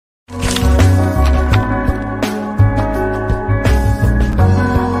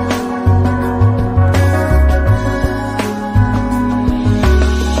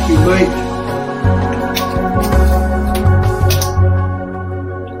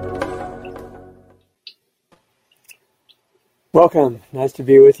Welcome. Nice to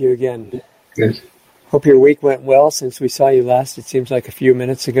be with you again. Good. Hope your week went well since we saw you last. It seems like a few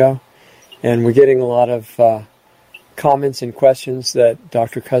minutes ago. And we're getting a lot of comments and questions that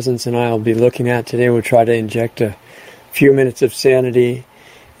Dr. Cousens and I will be looking at today. We'll try to inject a few minutes of sanity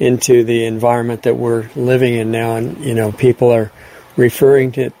into the environment that we're living in now. And, people are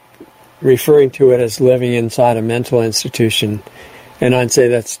referring to it as living inside a mental institution. And I'd say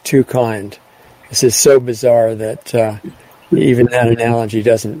that's too kind. This is so bizarre that even that analogy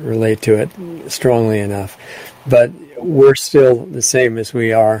doesn't relate to it strongly enough. But we're still the same as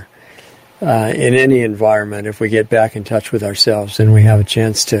we are in any environment if we get back in touch with ourselves and we have a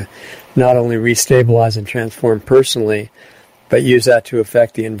chance to not only restabilize and transform personally, but use that to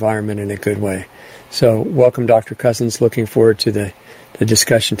affect the environment in a good way. So welcome, Dr. Cousens. Looking forward to the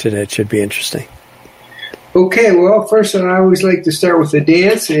discussion today. It should be interesting. Okay, well, first I always like to start with a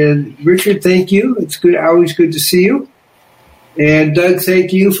dance. And Richard, thank you. It's good, always good to see you. And Doug,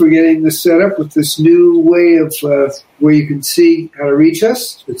 thank you for getting this set up with this new way of where you can see how to reach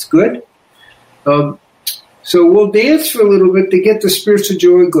us. It's good. So we'll dance for a little bit to get the spiritual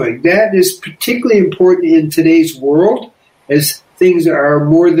joy going. That is particularly important in today's world as things are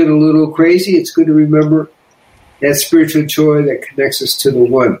more than a little crazy. It's good to remember that spiritual joy that connects us to the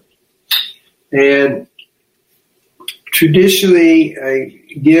One. And traditionally, I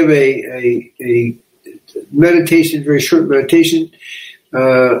give a meditation, very short meditation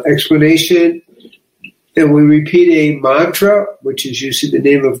explanation, and we repeat a mantra, which is usually the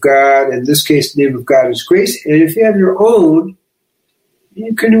name of God. In this case, the name of God is grace. And if you have your own,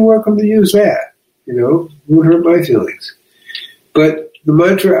 you can welcome to use that. It won't hurt my feelings. But the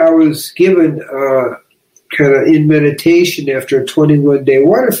mantra I was given kind of in meditation after a 21-day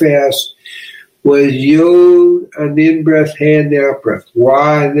water fast was Yod, an in-breath, hand, out breath.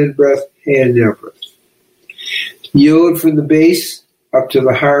 Wa, an in-breath, hand, out breath. Yod from the base up to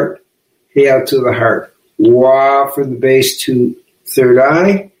the heart, Hey out to the heart. Wa from the base to third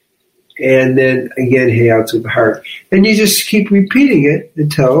eye, and then again Hey out to the heart. And you just keep repeating it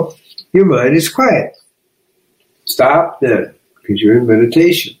until your mind is quiet. Stop then, because you're in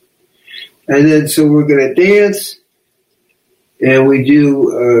meditation. And then so we're going to dance, and we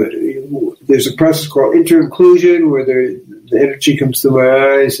do, there's a process called inter-inclusion where the energy comes to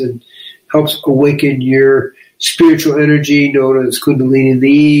my eyes and helps awaken your spiritual energy known as Kundalini in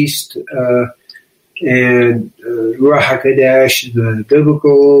the East, and Ruach HaKodesh in the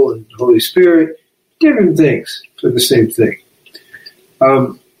Biblical, and Holy Spirit, different things for the same thing.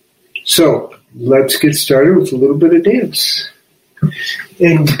 So let's get started with a little bit of dance.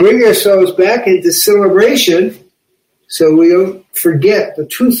 And bring ourselves back into celebration so we don't forget the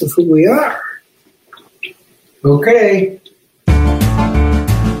truth of who we are. Okay.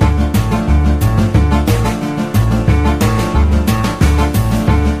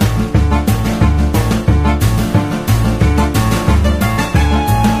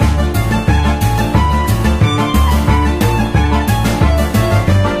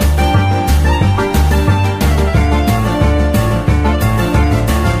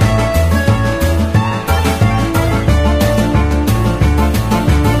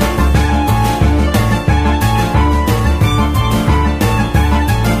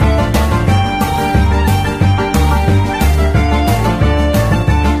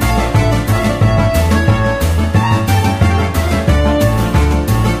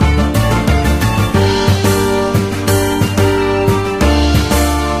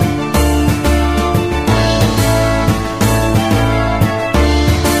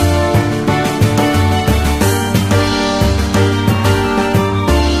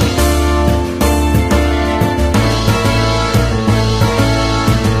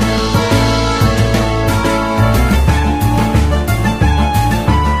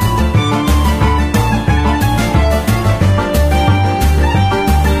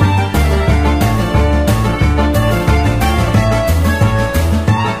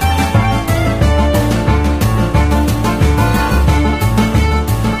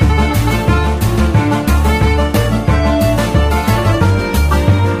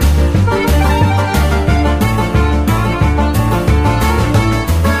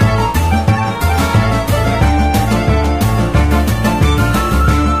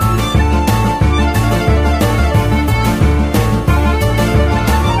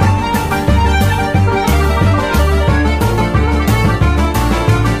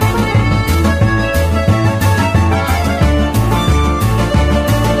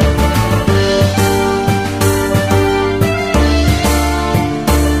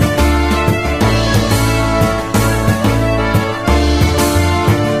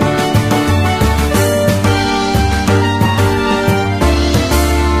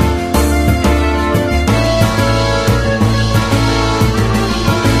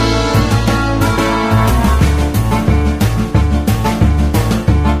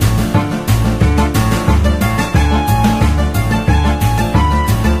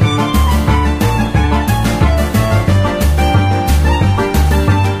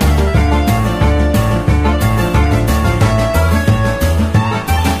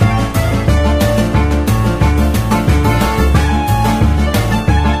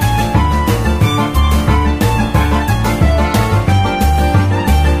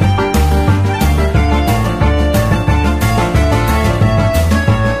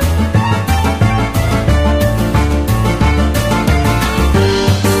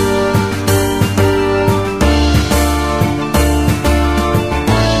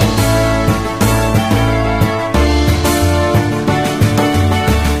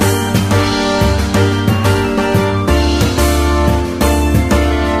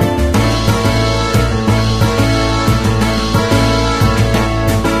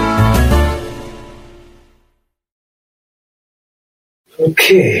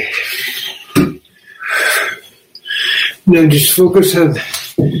 Okay. Now just focus on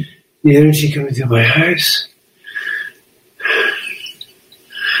the energy coming through my eyes.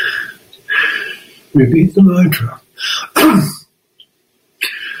 Repeat the mantra.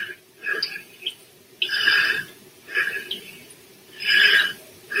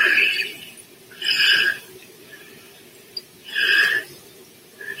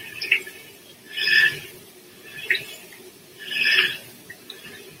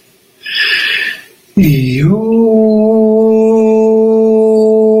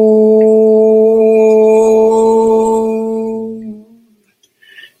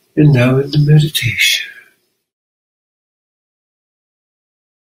 And now in the meditation.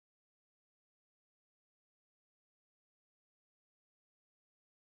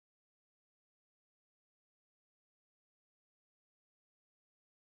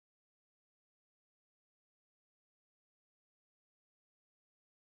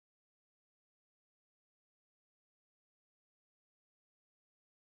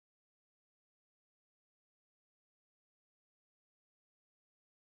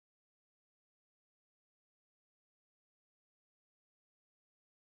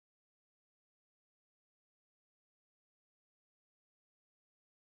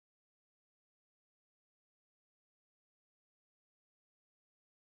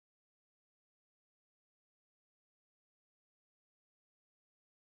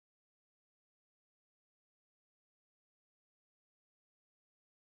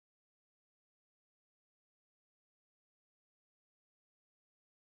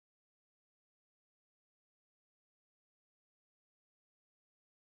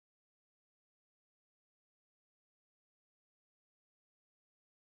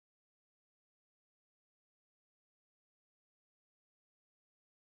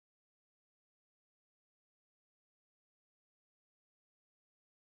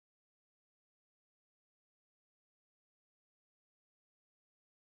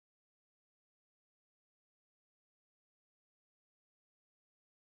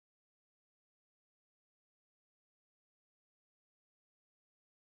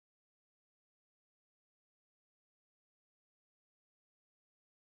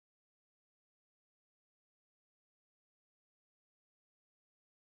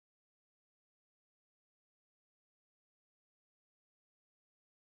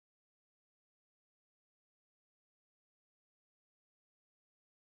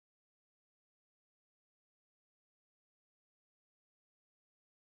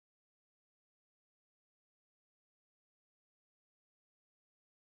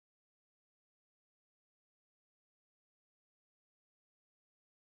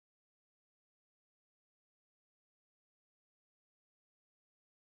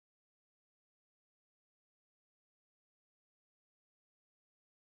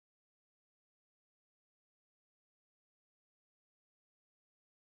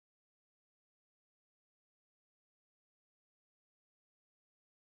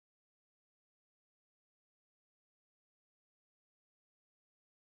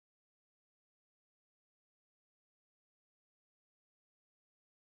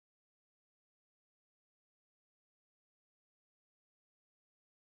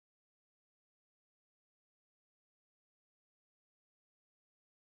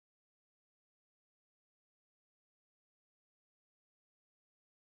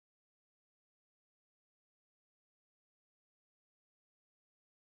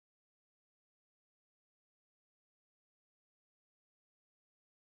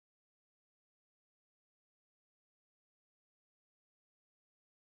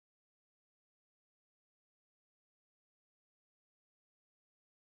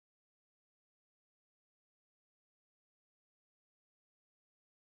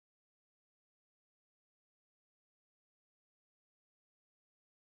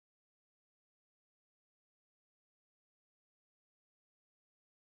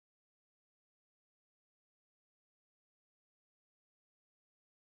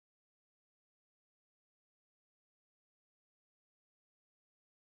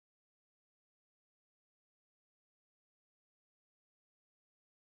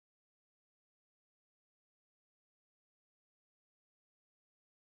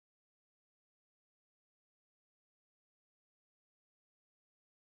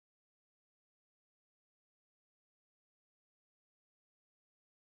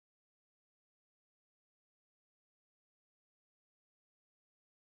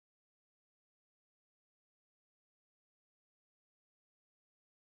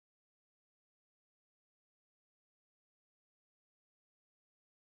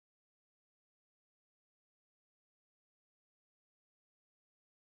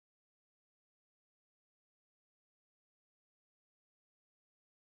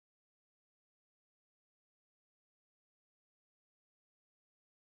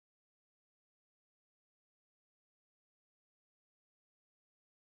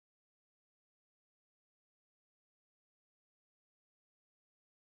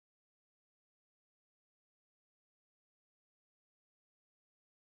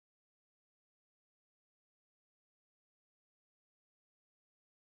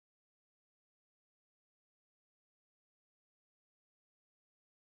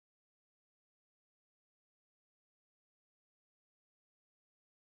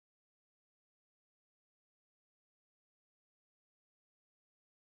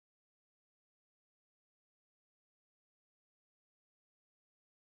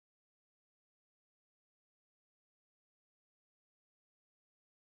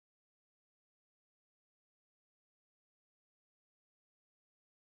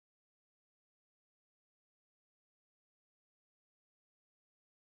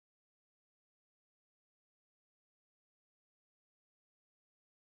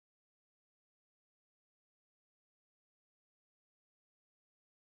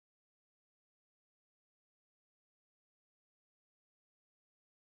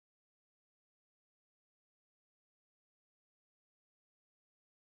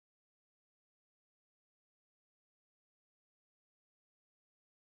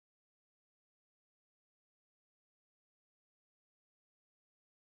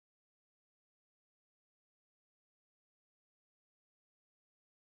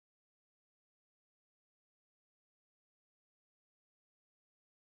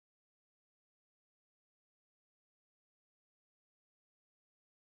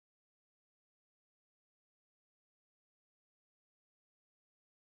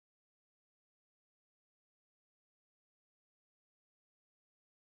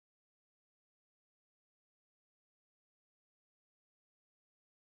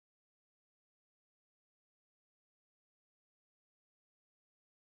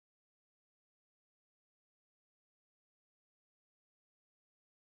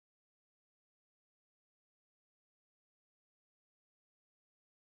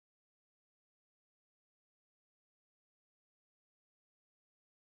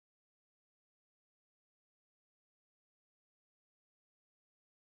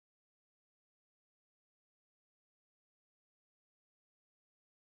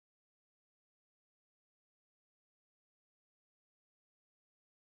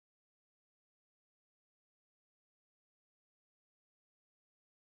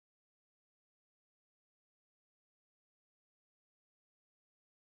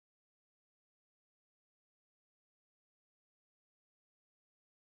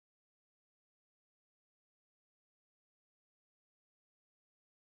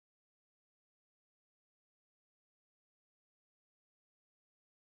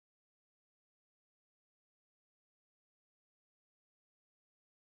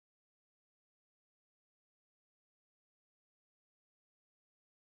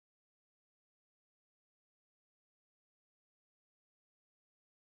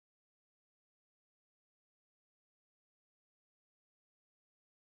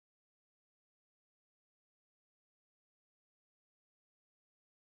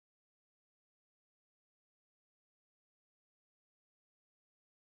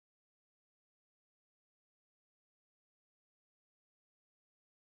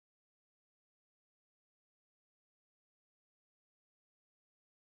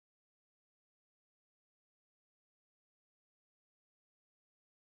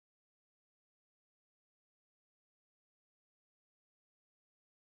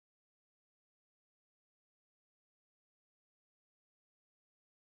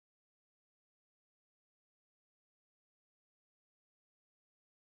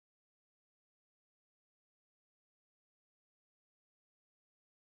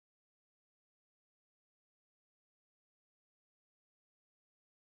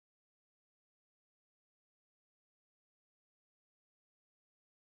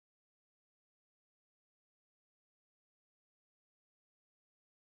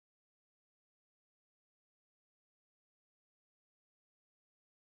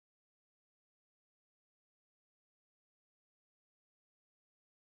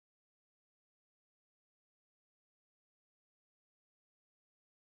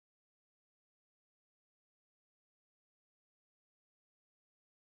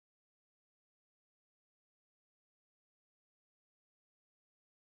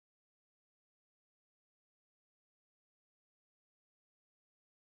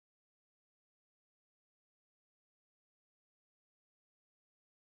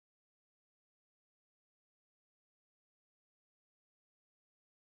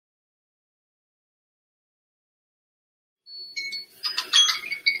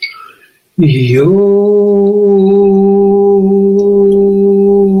 Slowly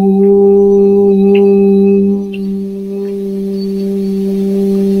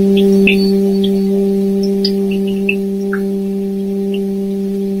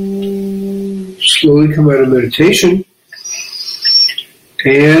come out of meditation.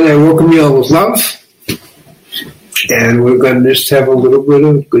 And I welcome you all with love. And we're going to just have a little bit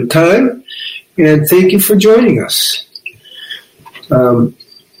of good time. And thank you for joining us.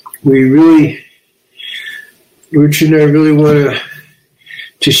 Richard and I really want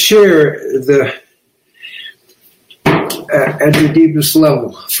to share at the deepest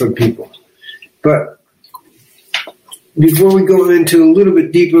level for people. But before we go into a little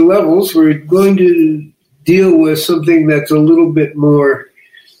bit deeper levels, we're going to deal with something that's a little bit more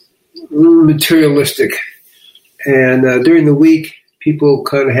materialistic. And during the week, people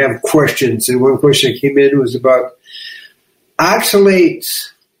kind of have questions. And one question that came in was about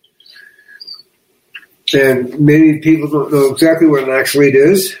oxalates. And many people don't know exactly what an oxalate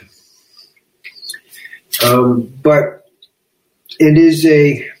is. But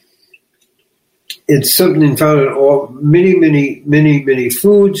it's something found in many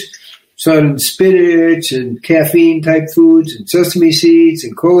foods. It's found in spinach and caffeine type foods and sesame seeds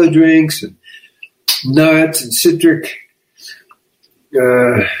and cola drinks and nuts and citric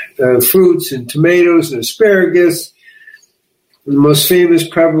fruits and tomatoes and asparagus. The most famous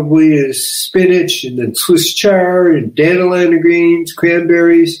probably is spinach and then Swiss chard and dandelion greens,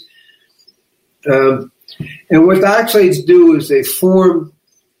 cranberries. And what the oxalates do is they form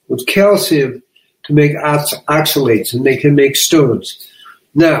with calcium to make oxalates, and they can make stones.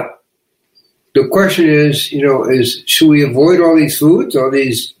 Now, the question is, should we avoid all these foods, all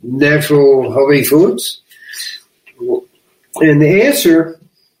these natural healthy foods? And the answer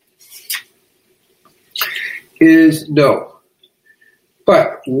is no.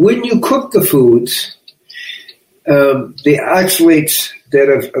 But when you cook the foods, the oxalates that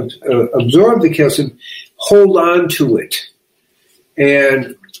have absorbed the calcium hold on to it,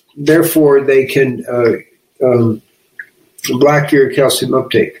 and therefore they can block your calcium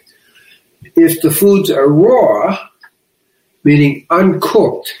uptake. If the foods are raw, meaning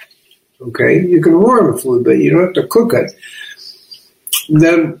uncooked, okay, you can warm a food, but you don't have to cook it,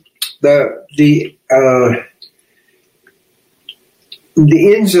 then the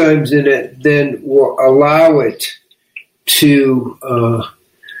enzymes in it then will allow it to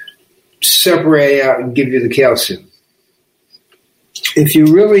separate out and give you the calcium. If you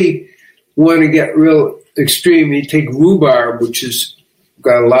really want to get real extreme, you take rhubarb, which has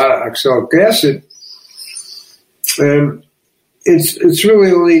got a lot of oxalic acid, and it's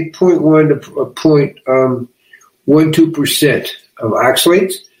really only 0.1 to 0.12% of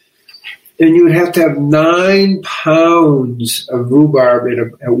oxalates. And you would have to have 9 pounds of rhubarb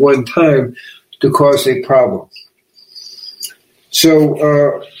at one time to cause a problem.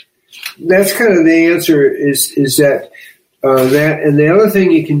 So that's kind of the answer is that that. And the other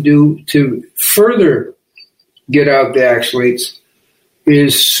thing you can do to further get out the oxalates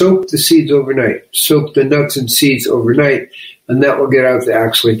is soak the seeds overnight. Soak the nuts and seeds overnight, and that will get out the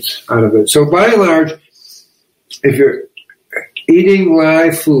oxalates out of it. So by and large, if you're eating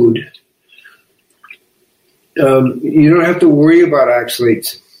live food, you don't have to worry about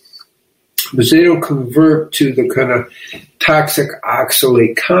oxalates because they don't convert to the kind of toxic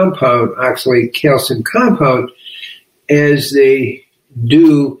oxalate calcium compound as they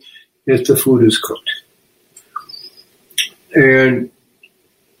do if the food is cooked. And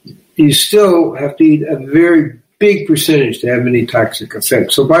you still have to eat a very big percentage to have any toxic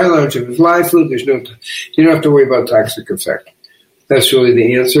effect. So by and large, if it's live food, you don't have to worry about toxic effect. That's really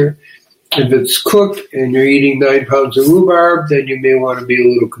the answer. If it's cooked and you're eating 9 pounds of rhubarb, then you may want to be a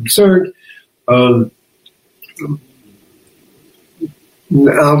little concerned. I'll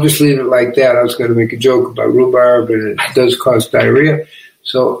just leave it like that. I was going to make a joke about rhubarb, and it does cause diarrhea.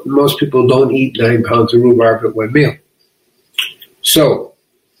 So most people don't eat 9 pounds of rhubarb at one meal. So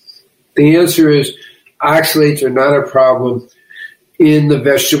the answer is oxalates are not a problem in the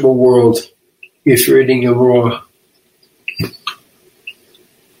vegetable world if you're eating them raw.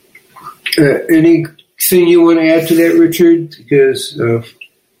 Anything you want to add to that, Richard? Because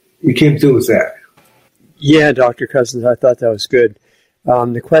you came through with that. Yeah, Dr. Cousens, I thought that was good.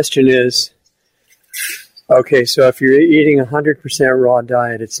 The question is, okay, so if you're eating a 100% raw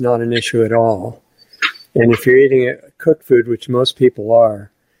diet, it's not an issue at all. And if you're eating a cooked food, which most people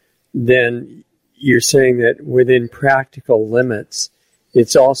are, then you're saying that within practical limits,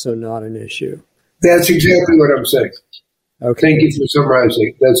 it's also not an issue. That's exactly what I'm saying. Okay. Thank you for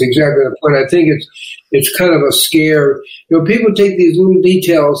summarizing. That's exactly the point. I think it's kind of a scare. People take these little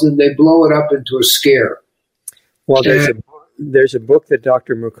details and they blow it up into a scare. Well, there's a book that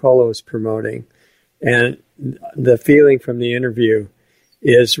Dr. McCullough is promoting, and the feeling from the interview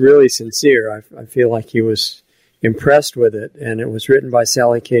is really sincere. I feel like he was impressed with it, and it was written by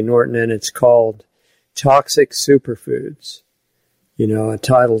Sally K. Norton, and it's called Toxic Superfoods. A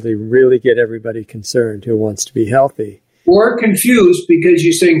title to really get everybody concerned who wants to be healthy. Or confused because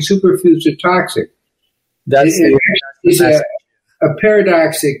you're saying superfoods are toxic. That's a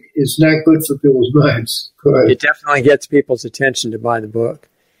paradoxic is not good for people's minds. It definitely gets people's attention to buy the book.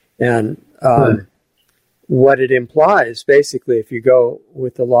 And what it implies, basically, if you go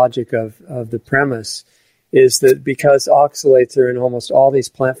with the logic of the premise, is that because oxalates are in almost all these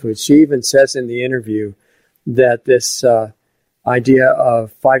plant foods, she even says in the interview that this idea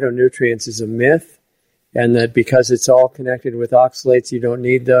of phytonutrients is a myth, and that because it's all connected with oxalates, you don't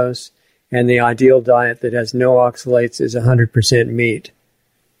need those. And the ideal diet that has no oxalates is 100% meat.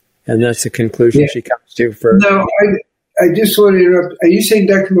 And that's the conclusion she comes to first. Now, I just want to interrupt. Are you saying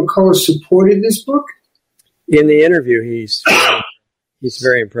Dr. McCullough supported this book? In the interview, he's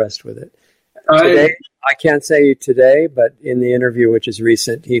very impressed with it. Today, I can't say today, but in the interview, which is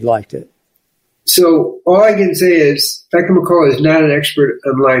recent, he liked it. So all I can say is Dr. McCullough is not an expert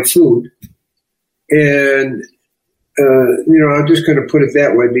on live food. And, I'm just going to put it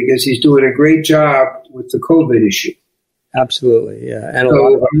that way because he's doing a great job with the COVID issue. Absolutely, yeah. And so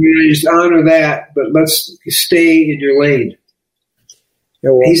I'm going to just honor that, but let's stay in your lane. Yeah,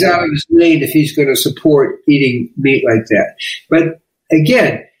 well, he's out of his lane if he's going to support eating meat like that. But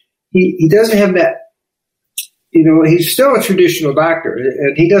again, he doesn't have that, he's still a traditional doctor,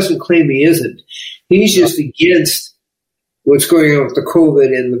 and he doesn't claim he isn't. He's just against what's going on with the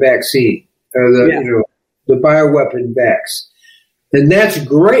COVID and the vaccine, or the bioweapon vax. And that's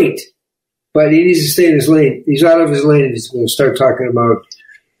great, but he needs to stay in his lane. He's out of his lane if he's going to start talking about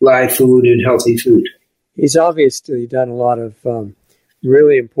live food and healthy food. He's obviously done a lot of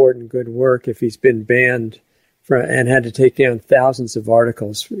really important good work if he's been banned and had to take down thousands of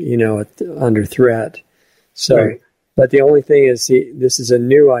articles, under threat. So, right. But the only thing is this is a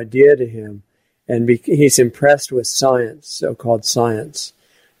new idea to him, and he's impressed with science, so-called science.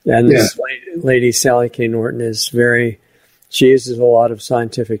 And this lady, Sally K. Norton, she uses a lot of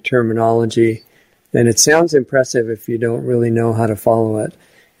scientific terminology, and it sounds impressive if you don't really know how to follow it.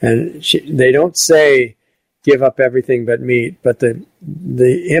 And they don't say give up everything but meat, but the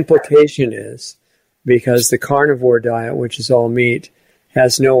implication is because the carnivore diet, which is all meat,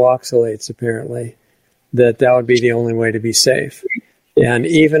 has no oxalates apparently, that would be the only way to be safe. And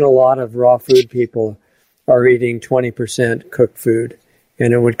even a lot of raw food people are eating 20% cooked food,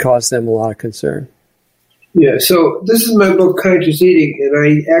 and it would cause them a lot of concern. Yeah, so this is my book, Conscious Eating, and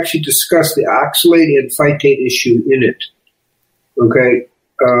I actually discussed the oxalate and phytate issue in it. Okay?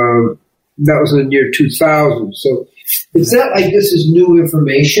 That was in the year 2000. So it's not like this is new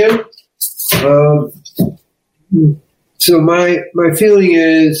information. So my feeling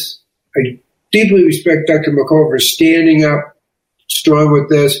is I deeply respect Dr. McCullough for standing up strong with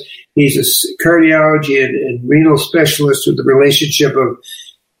this. He's a cardiology and renal specialist with the relationship of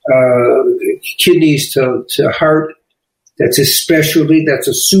kidneys to heart. That's his specialty. That's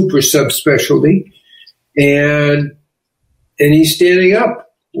a super subspecialty. And he's standing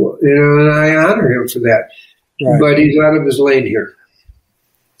up, and I honor him for that. Right. But he's out of his lane here.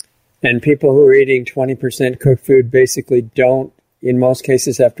 And people who are eating 20% cooked food basically don't, in most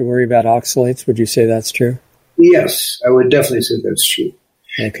cases, have to worry about oxalates. Would you say that's true? Yes, I would definitely say that's true.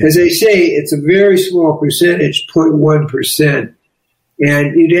 Okay. As they say, it's a very small percentage, 0.1%,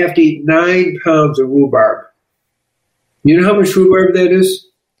 and you'd have to eat 9 pounds of rhubarb. You know how much rhubarb that is?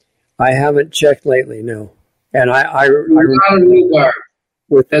 I haven't checked lately, no. And I a lot of rhubarb.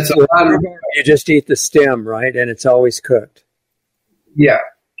 That's a lot of rhubarb. You just eat the stem, right? And it's always cooked. Yeah,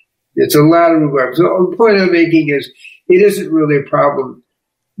 it's a lot of rhubarb. So the point I'm making is it isn't really a problem,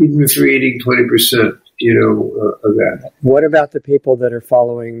 even if you're eating 20%. Of that. What about the people that are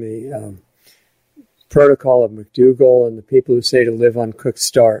following the protocol of McDougall and the people who say to live on cooked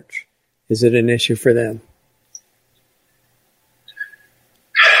starch? Is it an issue for them?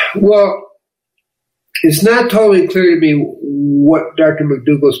 Well, it's not totally clear to me what Dr.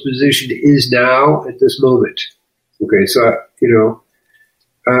 McDougall's position is now at this moment. Okay, so,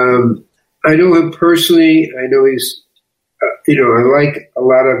 I know him personally. I know he's, I like a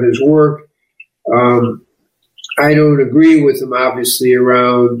lot of his work. I don't agree with him, obviously,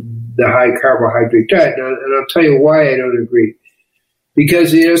 around the high carbohydrate diet. And I'll tell you why I don't agree.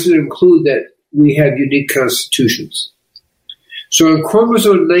 Because he doesn't include that we have unique constitutions. So on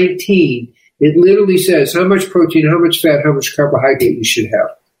chromosome 19, it literally says how much protein, how much fat, how much carbohydrate you should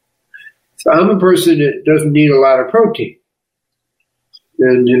have. So I'm a person that doesn't need a lot of protein.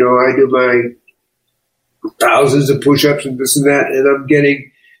 And, I do my thousands of push-ups and this and that, and I'm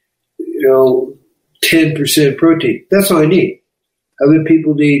getting, 10% protein. That's all I need. Other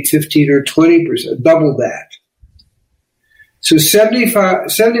people need 15 or 20%, double that. So 70%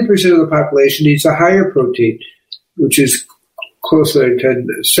 of the population needs a higher protein, which is closer to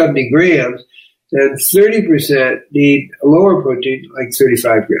 70 grams, and 30% need a lower protein, like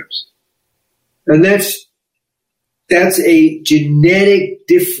 35 grams. And that's a genetic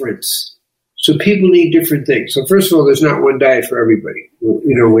difference. So people need different things. So first of all, there's not one diet for everybody.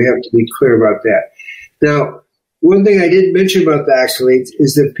 We have to be clear about that. Now, one thing I didn't mention about the oxalates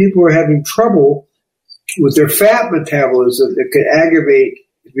is that people are having trouble with their fat metabolism that could aggravate,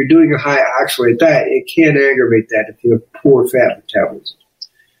 if you're doing a high oxalate diet, it can aggravate that if you have poor fat metabolism.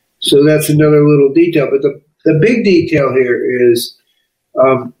 So that's another little detail. But the big detail here is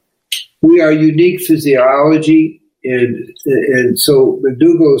we are unique physiology, and so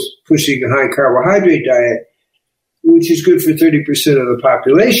McDougall's pushing a high carbohydrate diet, which is good for 30% of the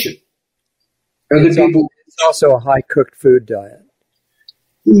population. It's also a high cooked food diet.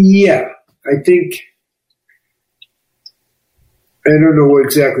 Yeah, I don't know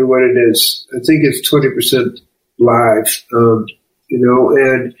exactly what it is. I think it's 20% live, and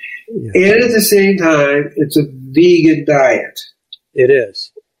at the same time, it's a vegan diet. It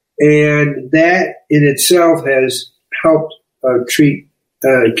is. And that in itself has helped treat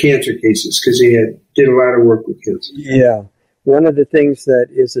cancer cases because they did a lot of work with cancer. Yeah. One of the things that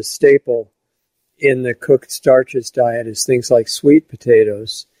is a staple in the cooked starches diet is things like sweet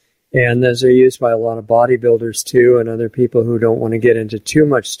potatoes. And those are used by a lot of bodybuilders too, and other people who don't want to get into too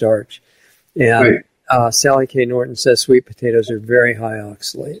much starch. And right. Sally K. Norton says sweet potatoes are very high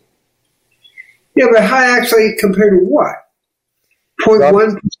oxalate. Yeah, but high oxalate compared to what?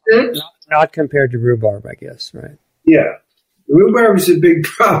 0.1%? Not compared to rhubarb, I guess, right? Yeah. Rhubarb is a big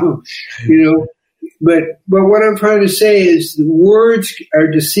problem, But what I'm trying to say is the words are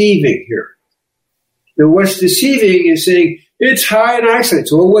deceiving here. Now, what's deceiving is saying it's high in oxalates.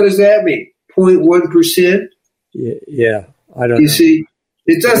 So, what does that mean? 0.1%? Yeah, I don't know. You see,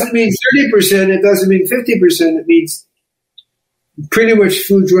 it doesn't mean 30%. It doesn't mean 50%. It means pretty much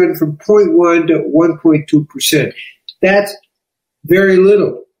foods run from 0.1 to 1.2%. That's very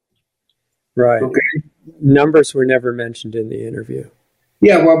little. Right. Okay. Numbers were never mentioned in the interview.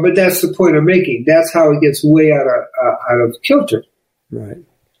 Yeah, well, but that's the point I'm making. That's how it gets way out of kilter. Right.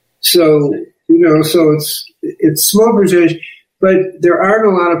 So, so it's small percentage, but there aren't a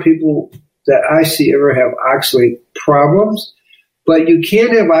lot of people that I see ever have oxalate problems. But you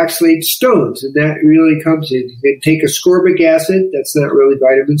can have oxalate stones, and that really comes in. You can take ascorbic acid, that's not really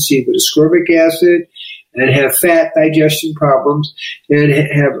vitamin C, but ascorbic acid, and have fat digestion problems, and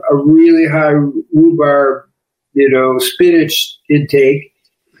have a really high rhubarb, spinach intake.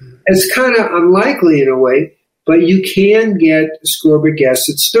 It's kind of unlikely in a way, but you can get ascorbic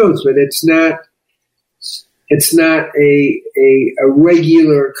acid stones, but it's not a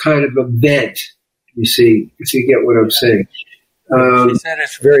regular kind of event, you see, if you get what I'm saying. She said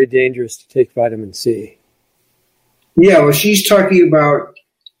it's very dangerous to take vitamin C. Yeah, well, she's talking about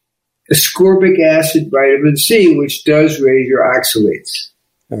ascorbic acid vitamin C, which does raise your oxalates.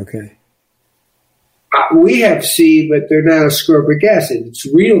 Okay. We have C, but they're not ascorbic acid. It's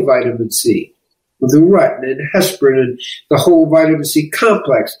real vitamin C with the rutin and hesperin and the whole vitamin C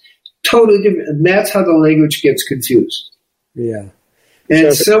complex. Totally different. And that's how the language gets confused. Yeah.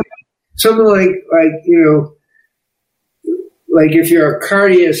 And someone like if you're a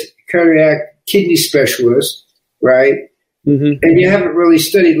cardiac kidney specialist, right? Mm-hmm. And you haven't really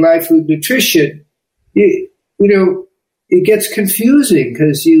studied live food nutrition, it gets confusing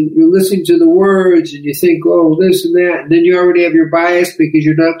because you listen to the words and you think, oh, this and that, and then you already have your bias because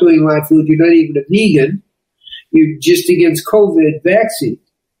you're not doing live food. You're not even a vegan. You're just against COVID vaccine.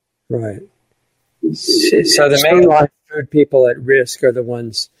 Right. So the main live food people at risk are the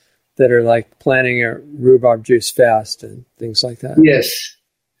ones that are like planning a rhubarb juice fast and things like that. Yes.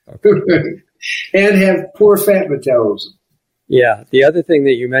 Okay. And have poor fat metabolism. Yeah. The other thing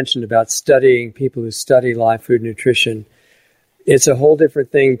that you mentioned about studying people who study live food nutrition, it's a whole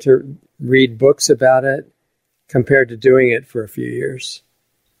different thing to read books about it compared to doing it for a few years.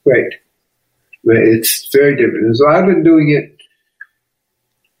 Right. It's very different. So I've been doing it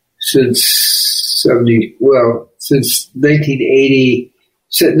since 1980,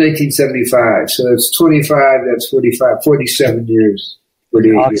 1975. So that's 25, that's 45, 47 years.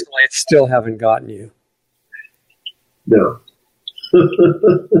 Oxalates still haven't gotten you. No.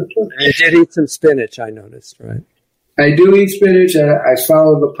 You did eat some spinach, I noticed, right? I do eat spinach. I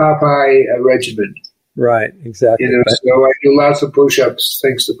follow the Popeye regimen. Right, exactly. So I do lots of push-ups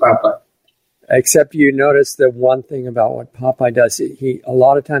thanks to Popeye. Except you notice the one thing about what Popeye does, a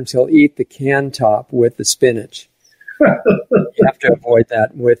lot of times he'll eat the can top with the spinach. You have to avoid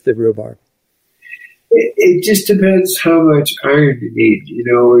that with the rhubarb. It just depends how much iron you need,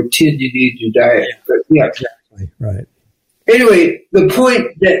 or tin you need in your diet. But yeah, exactly, right. Anyway, the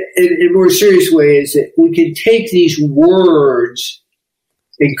point that, in a more serious way, is that we can take these words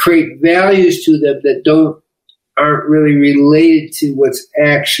and create values to them that aren't really related to what's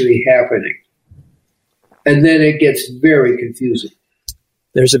actually happening. And then it gets very confusing.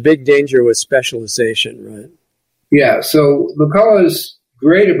 There's a big danger with specialization, right? Yeah, so McCullough is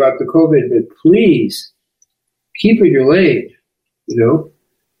great about the COVID, but please keep in your lane,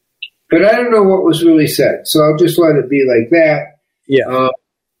 But I don't know what was really said, so I'll just let it be like that. Yeah.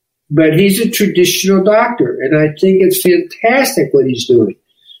 But he's a traditional doctor, and I think it's fantastic what he's doing,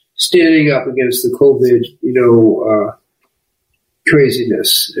 standing up against the COVID,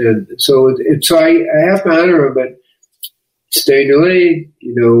 craziness. And so I have to honor him, but stay in your lane,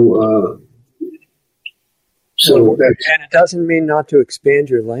 So and it doesn't mean not to expand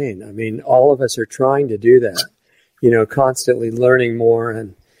your lane. I mean, all of us are trying to do that, constantly learning more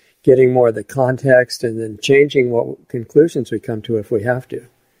and getting more of the context and then changing what conclusions we come to if we have to.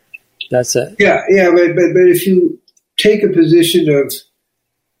 That's it. Yeah, but if you take a position of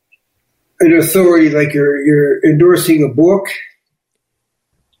an authority, like you're endorsing a book,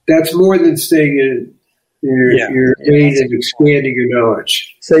 that's more than staying in your lane and expanding your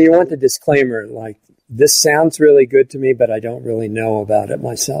knowledge. So you want the disclaimer, like, this sounds really good to me, but I don't really know about it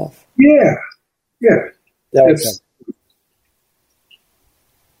myself. Yeah.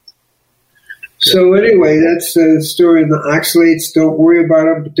 So anyway, that's the story of the oxalates. Don't worry about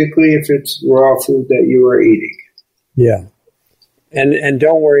them, particularly if it's raw food that you are eating. Yeah. And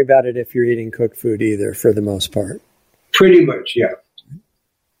don't worry about it if you're eating cooked food either, for the most part. Pretty much, yeah.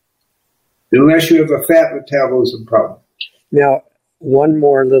 Unless you have a fat metabolism problem. Now, one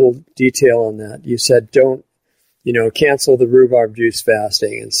more little detail on that. You said don't, cancel the rhubarb juice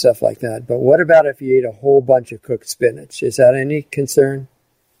fasting and stuff like that. But what about if you eat a whole bunch of cooked spinach? Is that any concern?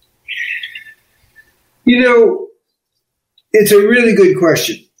 It's a really good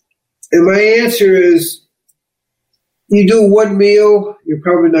question. And my answer is, you do one meal, you're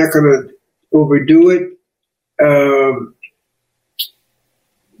probably not going to overdo it.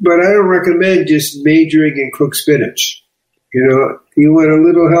 But I don't recommend just majoring in cooked spinach. You want a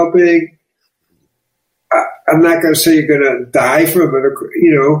little helping. I'm not going to say you're going to die from it.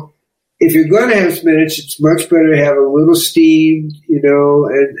 If you're going to have spinach, it's much better to have a little steamed,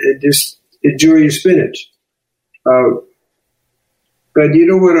 and just enjoy your spinach. But you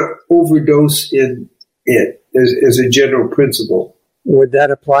don't want to overdose in it as a general principle. Would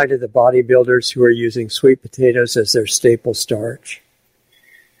that apply to the bodybuilders who are using sweet potatoes as their staple starch?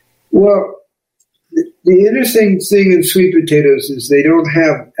 Well, the interesting thing in sweet potatoes is they don't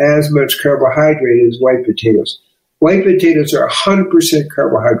have as much carbohydrate as white potatoes. White potatoes are 100%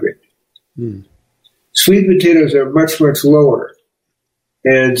 carbohydrate. Sweet potatoes are much, much lower.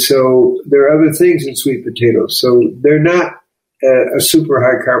 And so there are other things in sweet potatoes. So they're not a super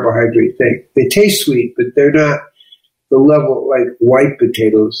high carbohydrate thing. They taste sweet, but they're not the level like white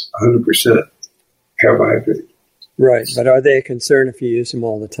potatoes, 100% carbohydrate. Right, but are they a concern if you use them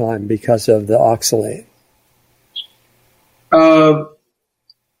all the time because of the oxalate?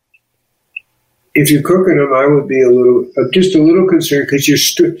 If you're cooking them, I would be just a little concerned because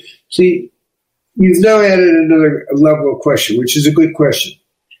see, you've now added another level of question, which is a good question.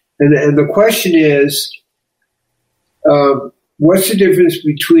 And the question is, what's the difference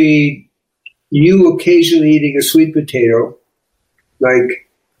between you occasionally eating a sweet potato? Like,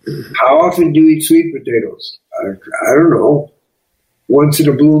 how often do you eat sweet potatoes? I don't know. Once in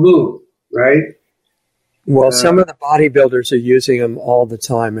a blue moon, right? Well, some of the bodybuilders are using them all the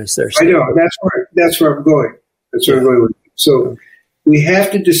time as their staple. I know. That's where I'm going. That's where I'm going with it. So we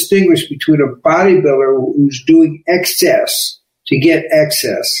have to distinguish between a bodybuilder who's doing excess to get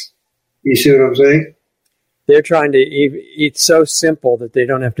excess. You see what I'm saying? They're trying to eat so simple that they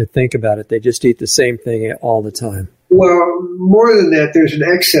don't have to think about it. They just eat the same thing all the time. Well, more than that, there's an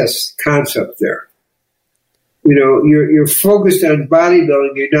excess concept there. You're focused on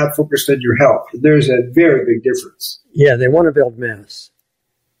bodybuilding, you're not focused on your health. There's a very big difference. Yeah, they want to build mass.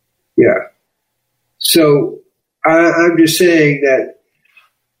 Yeah. So I'm just saying that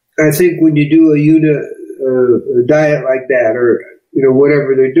I think when you do a diet like that, or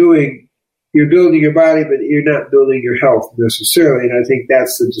whatever they're doing, you're building your body, but you're not building your health necessarily. And I think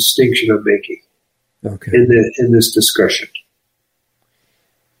that's the distinction I'm making in this discussion.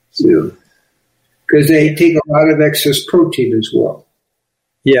 Because they take a lot of excess protein as well.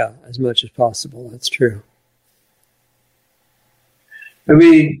 Yeah, as much as possible. That's true. I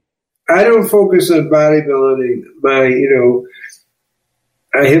mean, I don't focus on bodybuilding.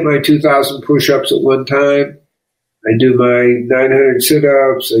 I hit my 2,000 push-ups at one time. I do my 900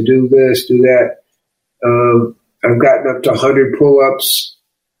 sit-ups. I do this, do that. I've gotten up to 100 pull-ups,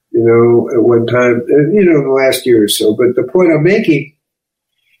 at one time, in the last year or so. But the point I'm making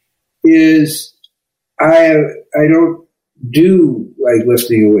is I don't do like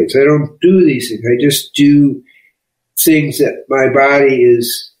lifting weights. I don't do these things. I just do things that my body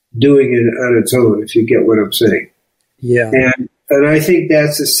is doing on its own, if you get what I'm saying. Yeah. And I think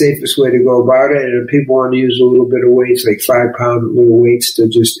that's the safest way to go about it. And if people want to use a little bit of weights, like 5-pound little weights to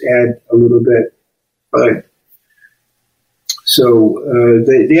just add a little bit, fine. So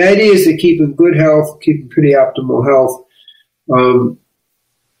the idea is to keep in good health, keep in pretty optimal health,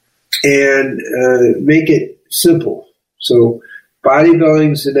 and make it simple. So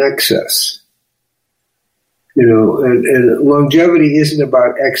bodybuilding's in excess, and longevity isn't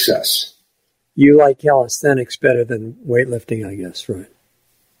about excess. You like calisthenics better than weightlifting, I guess, right?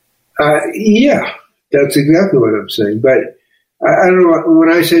 Yeah, that's exactly what I'm saying. But I don't know, when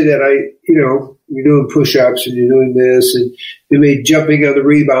I say that, you're doing push-ups and you're doing this, and you may jumping on the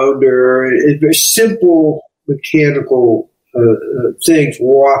rebounder, and very simple mechanical things,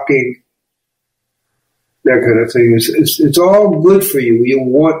 walking, that kind of thing. It's all good for you. You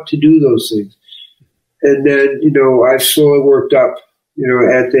want to do those things. And then, I've slowly worked up,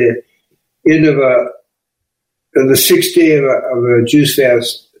 at the end of the sixth day of a juice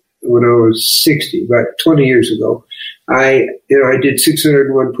fast when I was 60, about 20 years ago, I did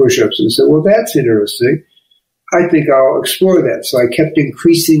 601 push-ups and said, well, that's interesting. I think I'll explore that. So I kept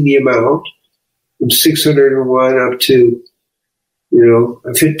increasing the amount from 601 up to,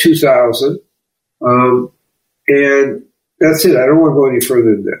 I've hit 2,000. And that's it. I don't want to go any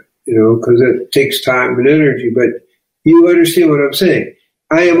further than that, because it takes time and energy. But you understand what I'm saying.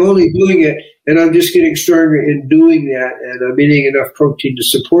 I am only doing it, and I'm just getting stronger in doing that, and I'm eating enough protein to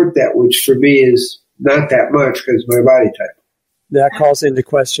support that, which for me is not that much because of my body type. That calls into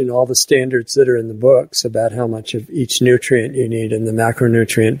question all the standards that are in the books about how much of each nutrient you need and the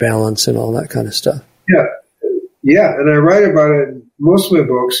macronutrient balance and all that kind of stuff. Yeah, and I write about it in most of my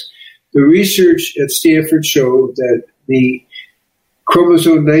books. The research at Stanford showed that the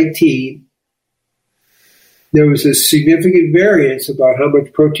chromosome 19, there was a significant variance about how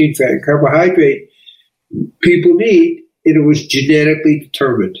much protein, fat, and carbohydrate people need, and it was genetically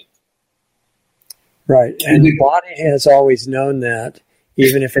determined. Right, and the body has always known that,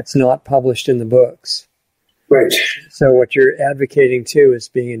 even if it's not published in the books. Right. So what you're advocating, too, is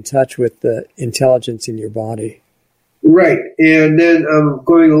being in touch with the intelligence in your body. Right, and then I'm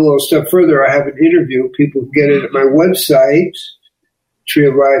going a little step further. I have an interview. People can get it at my website,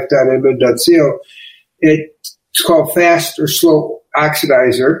 treeoflife.mn.co. It's called Fast or Slow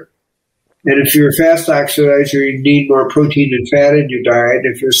Oxidizer. And if you're a fast oxidizer, you need more protein and fat in your diet.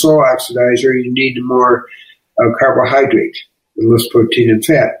 If you're a slow oxidizer, you need more carbohydrate and less protein and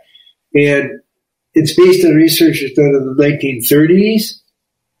fat. And it's based on research that's done in the 1930s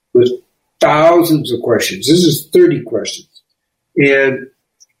with thousands of questions. This is 30 questions. And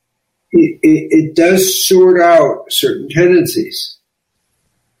it does sort out certain tendencies,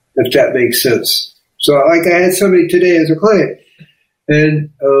 if that makes sense. So like I had somebody today as a client, and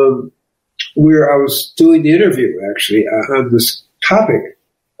I was doing the interview actually on this topic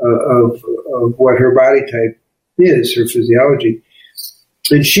of what her body type is, her physiology.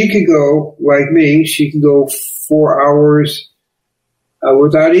 And she could go, like me, she can go 4 hours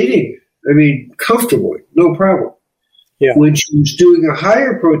without eating. I mean, comfortably, no problem. Yeah. When she was doing a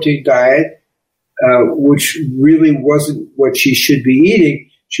higher protein diet, which really wasn't what she should be eating,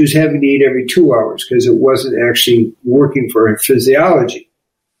 she was having to eat every 2 hours because it wasn't actually working for her physiology.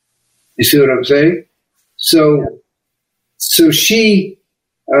 You see what I'm saying? So she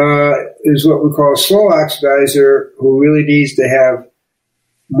is what we call a slow oxidizer who really needs to have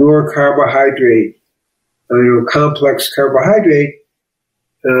more carbohydrate, complex carbohydrate,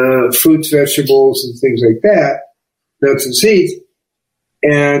 fruits, vegetables, and things like that, nuts and seeds,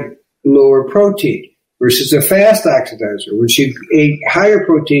 and lower protein versus a fast oxidizer. When she ate higher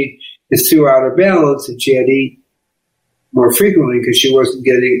protein, it threw out her balance and she had to eat more frequently because she wasn't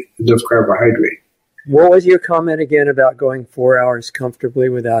getting enough carbohydrate. What was your comment again about going 4 hours comfortably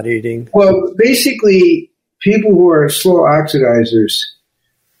without eating? Well, basically, people who are slow oxidizers,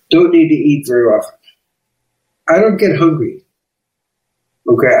 don't need to eat very often. I don't get hungry.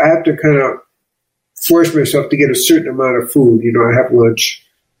 Okay, I have to kind of force myself to get a certain amount of food. I have lunch.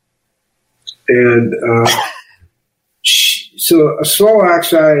 And so a slow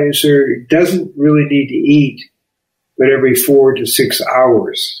oxidizer doesn't really need to eat but every 4 to 6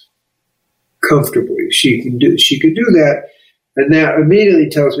 hours comfortably. She can do that, and that immediately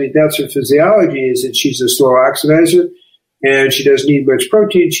tells me that's her physiology, is that she's a slow oxidizer, and she doesn't need much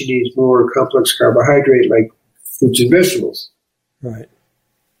protein. She needs more complex carbohydrate like fruits and vegetables. Right.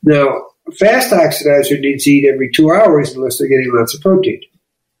 Now, a fast oxidizer needs to eat every 2 hours unless they're getting lots of protein.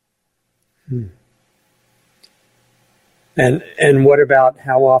 And what about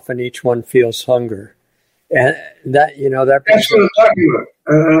how often each one feels hunger? And that's what I'm talking about.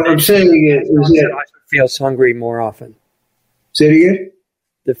 I'm saying it is that feels hungry more often. Say it again.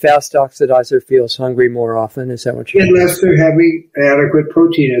 The fast oxidizer feels hungry more often. Is that what you're saying? Unless they're having adequate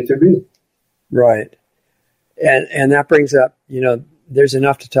protein at their meal. Right. And that brings up, there's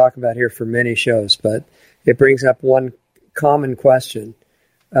enough to talk about here for many shows, but it brings up one common question.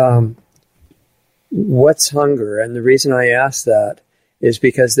 What's hunger? And the reason I ask that is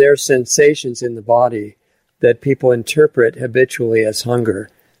because there are sensations in the body that people interpret habitually as hunger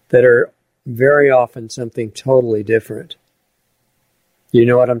that are very often something totally different. You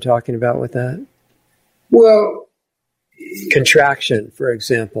know what I'm talking about with that? Well, contraction, for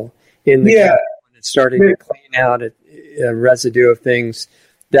example, in the gut, when it's starting to clean out a residue of things,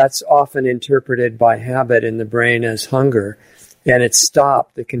 that's often interpreted by habit in the brain as hunger, and it's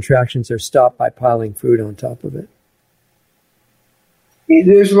stopped. The contractions are stopped by piling food on top of it.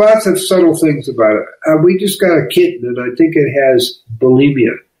 There's lots of subtle things about it. We just got a kitten, and I think it has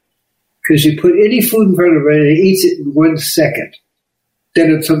bulimia. Because you put any food in front of it, and it eats it in 1 second.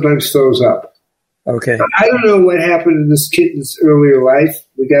 Then it sometimes throws up. Okay. I don't know what happened in this kitten's earlier life.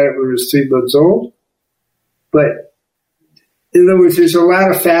 We got it when it was 3 months old. But, in other words, there's a lot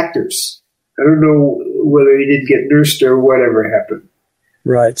of factors. I don't know whether he didn't get nursed or whatever happened.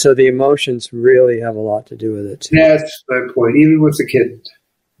 Right, so the emotions really have a lot to do with it, too. That's my point, even with the kitten.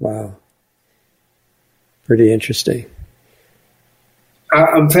 Wow. Pretty interesting.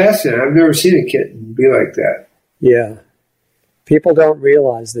 I'm fascinated. I've never seen a kitten be like that. Yeah. People don't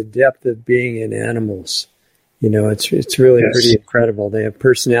realize the depth of being in animals. It's really pretty incredible. They have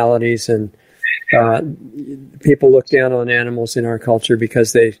personalities, and people look down on animals in our culture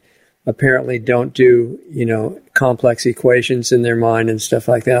because they apparently don't do, complex equations in their mind and stuff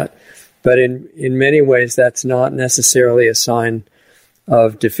like that. But in many ways, that's not necessarily a sign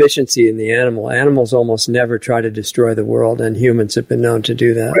of deficiency in the animal. Animals almost never try to destroy the world, and humans have been known to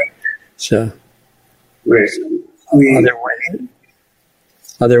do that. Right. So,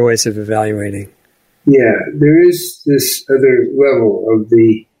 other ways of evaluating. Yeah, there is this other level of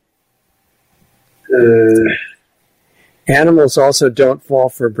the... Animals also don't fall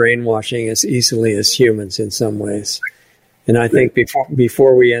for brainwashing as easily as humans in some ways. And I think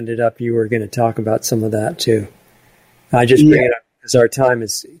before we ended up, you were going to talk about some of that too. I just bring it up because our time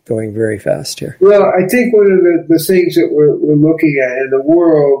is going very fast here. Well, I think one of the things that we're looking at in the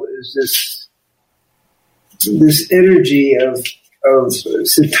world is this energy of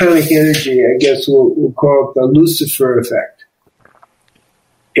satanic energy. I guess we'll call it the Lucifer effect.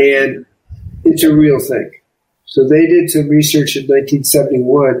 And it's a real thing. So they did some research in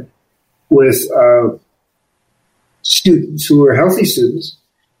 1971 with students who were healthy students.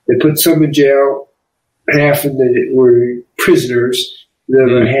 They put some in jail, half of them were prisoners, the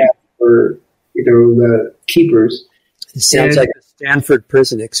other half were, the keepers. It sounds like the Stanford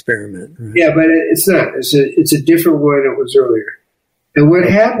prison experiment. Right? Yeah, but it's not. It's a different one. It was earlier. And what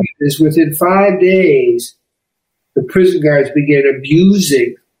happened is within 5 days, the prison guards began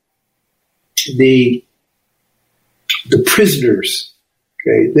abusing the prisoners.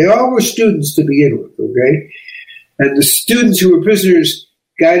 Okay, they all were students to begin with. Okay, and the students who were prisoners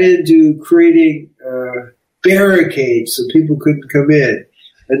got into creating barricades so people couldn't come in,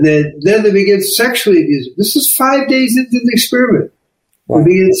 and then they began sexually abusing. This is 5 days into the experiment. Wow.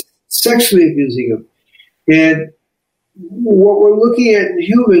 They began sexually abusing them, and what we're looking at in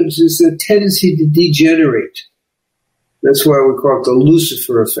humans is the tendency to degenerate. That's why we call it the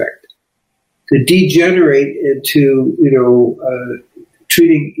Lucifer effect. To degenerate into,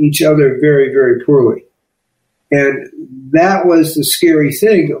 treating each other very, very poorly. And that was the scary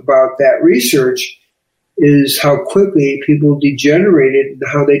thing about that research, is how quickly people degenerated and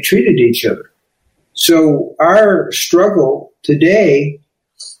how they treated each other. So our struggle today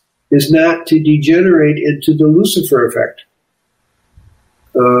is not to degenerate into the Lucifer effect.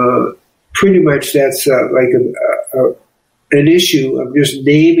 Pretty much that's like an issue. I'm just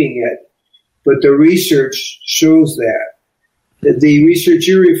naming it, but the research shows that. The research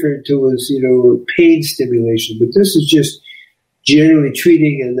you're referring to was, pain stimulation, but this is just generally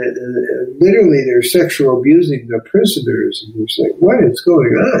treating, and literally they're sexual abusing the prisoners, and you're saying, what is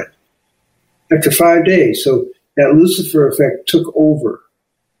going on? After 5 days. So that Lucifer effect took over.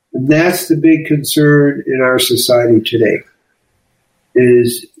 And that's the big concern in our society today,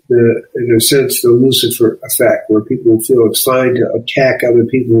 is in a sense, the Lucifer effect, where people feel it's fine to attack other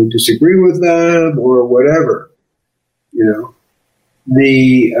people who disagree with them or whatever.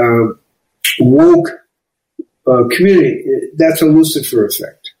 The woke community, that's a Lucifer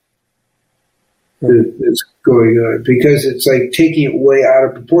effect that's going on, because it's like taking it way out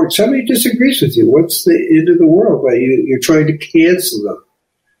of proportion. Somebody disagrees with you. What's the end of the world? But you're trying to cancel them.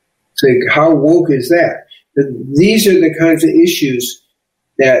 It's like, how woke is that? And these are the kinds of issues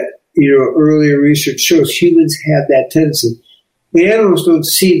that, earlier research shows humans have that tendency. Animals don't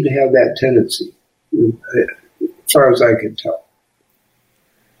seem to have that tendency, as far as I can tell.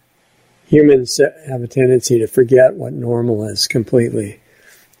 Humans have a tendency to forget what normal is completely.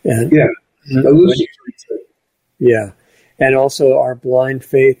 And yeah. And also our blind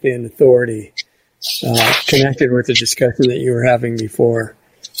faith in authority, connected with the discussion that you were having before,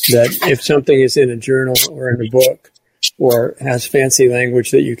 that if something is in a journal or in a book or has fancy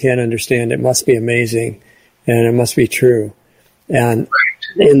language that you can't understand, it must be amazing and it must be true. And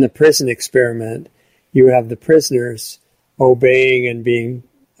in the prison experiment, you have the prisoners obeying and being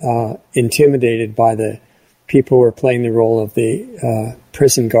intimidated by the people who are playing the role of the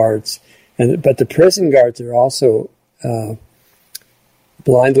prison guards. But the prison guards are also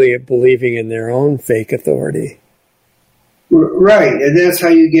blindly believing in their own fake authority. Right, and that's how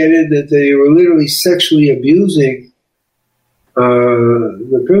you get in that they were literally sexually abusing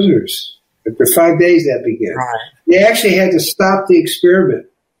the prisoners. After 5 days that began. Right. They actually had to stop the experiment.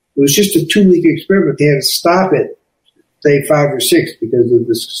 It was just a 2-week experiment. They had to stop it, day 5 or 6, because of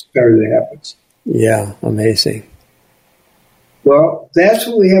this story that happens. Yeah, amazing. Well, that's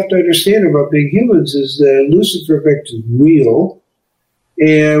what we have to understand about being humans, is the Lucifer effect is real,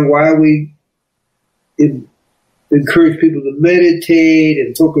 and why we encourage people to meditate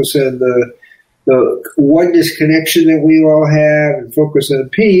and focus on the oneness connection that we all have and focus on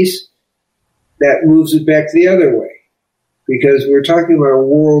peace, that moves it back the other way. Because we're talking about a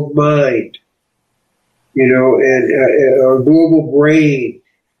world mind, and a global brain.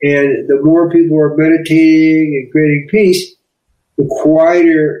 And the more people are meditating and creating peace, the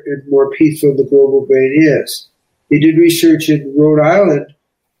quieter and more peaceful the global brain is. They did research in Rhode Island.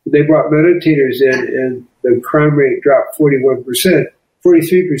 They brought meditators in, and the crime rate dropped 43%.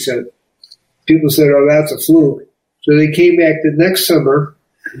 People said, oh, that's a fluke. So they came back the next summer,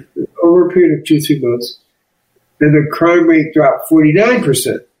 over a period of 2-3 months, and the crime rate dropped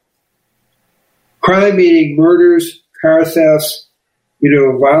 49%. Crime meaning murders, car thefts,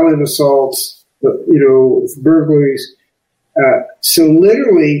 violent assaults, burglaries. So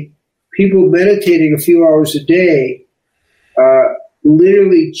literally, people meditating a few hours a day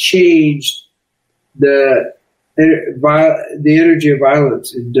literally changed the energy of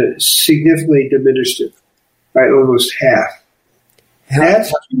violence and significantly diminished it by almost half.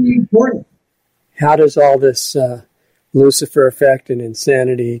 That's really important. How does all this Lucifer effect and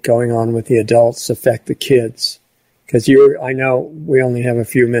insanity going on with the adults affect the kids? Because I know we only have a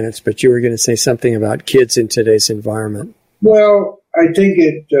few minutes, but you were going to say something about kids in today's environment. Well, I think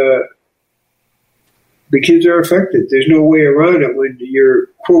the kids are affected. There's no way around it when your,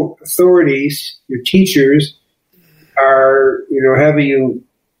 quote, authorities, your teachers, are, having you,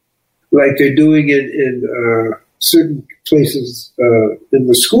 like they're doing in certain places in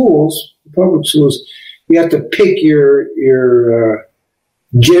the schools, public schools, you have to pick your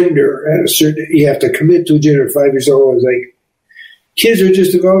gender at a certain, you have to commit to a gender at 5 years old. It's like, kids are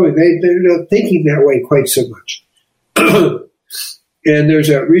just evolving. They're not thinking that way quite so much. And there's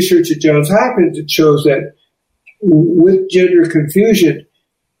a research at Johns Hopkins that shows that with gender confusion,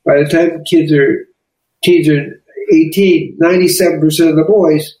 by the time teens are 18, 97% of the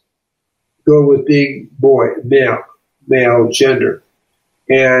boys go with being male gender.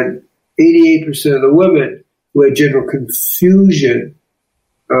 And 88% of the women who had gender confusion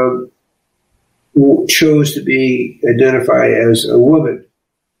chose to identify as a woman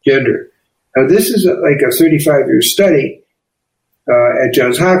gender. Now, this is like a 35-year study at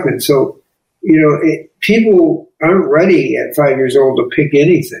Johns Hopkins. So, people aren't ready at 5 years old to pick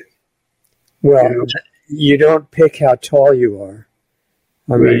anything. Well, you don't pick how tall you are.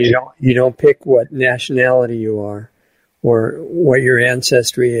 I mean, you don't pick what nationality you are, or what your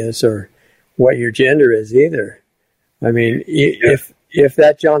ancestry is, or what your gender is either. I mean, if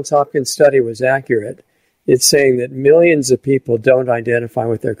that Johns Hopkins study was accurate, it's saying that millions of people don't identify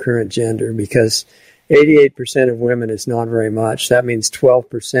with their current gender because 88% of women is not very much. That means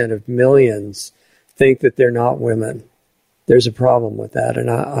 12% of millions think that they're not women. There's a problem with that, and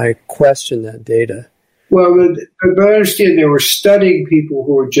I question that data. Well, but I understand they were studying people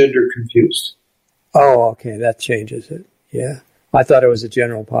who were gender confused. Oh, okay, that changes it. Yeah. I thought it was a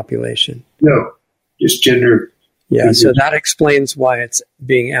general population. No, just gender. Yeah, so that explains why it's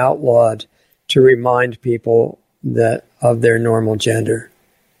being outlawed to remind people that of their normal gender.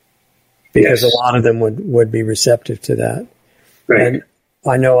 Because a lot of them would be receptive to that. Right. And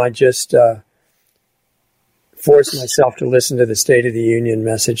I know I just forced myself to listen to the State of the Union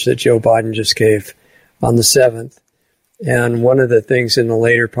message that Joe Biden just gave on the 7th. And one of the things in the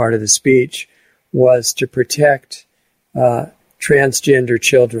later part of the speech was to protect transgender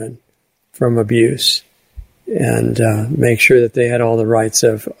children from abuse and make sure that they had all the rights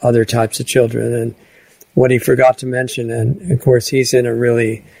of other types of children. And what he forgot to mention, and of course he's in a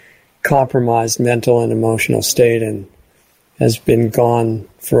really compromised mental and emotional state and has been gone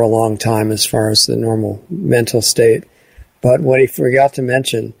for a long time as far as the normal mental state. But what he forgot to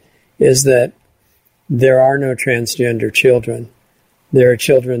mention is that there are no transgender children. There are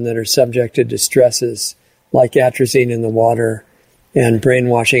children that are subjected to stresses like atrazine in the water and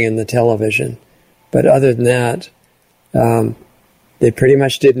brainwashing in the television. But other than that, they pretty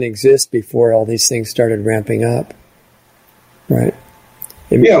much didn't exist before all these things started ramping up. Right?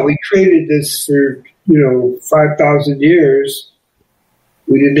 Yeah, we created this for, 5,000 years.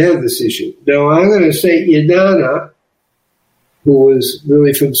 We didn't have this issue. Now, I'm going to say Inanna, who was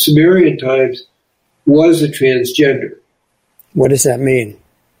really from Sumerian times, was a transgender. What does that mean?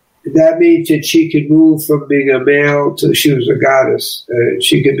 That means that she could move from being a male to, she was a goddess.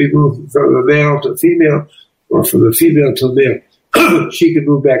 She could be moved from a male to a female or from a female to a male. She could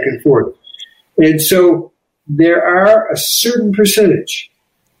move back and forth. And so there are a certain percentage,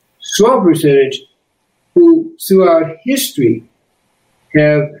 small percentage, who throughout history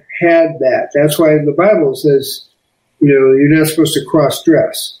have had that. That's why the Bible says, you're not supposed to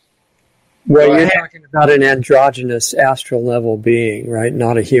cross-dress. Well, you're talking about an androgynous astral level being, right?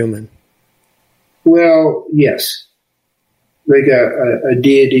 Not a human. Well, yes. Like a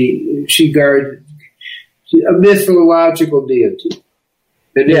deity. She guards a mythological deity.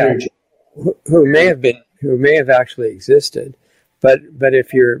 An energy. Who may have actually existed. But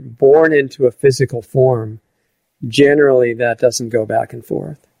if you're born into a physical form, generally that doesn't go back and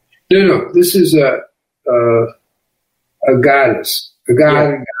forth. No. This is a goddess. A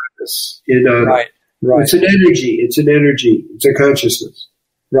god and goddess. Right. It's an energy. It's a consciousness.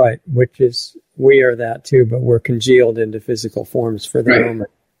 Right. Which is, we are that too, but we're congealed into physical forms for the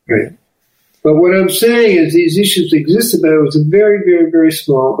moment. Right. But what I'm saying is these issues existed, but it was a very, very, very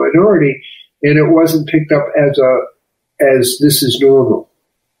small minority, and it wasn't picked up as this is normal.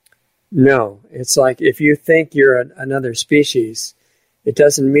 No, it's like if you think you're another species, it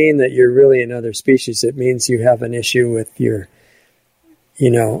doesn't mean that you're really another species. It means you have an issue with your,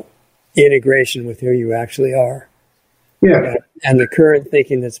 integration with who you actually are. Yeah. And the current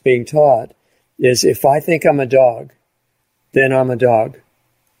thinking that's being taught is if I think I'm a dog, then I'm a dog.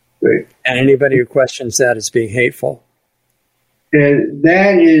 Right. And anybody who questions that is being hateful. And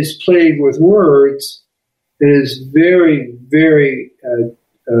that is playing with words that is very, very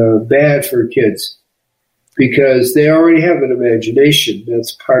bad for kids because they already have an imagination.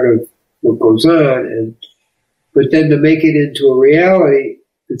 That's part of what goes on. But then to make it into a reality,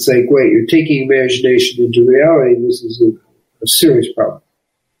 it's like, wait, you're taking imagination into reality. This is a serious problem.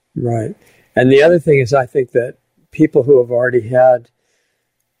 Right. And the other thing is I think that people who have already had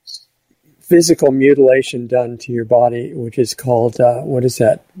physical mutilation done to your body, which is called,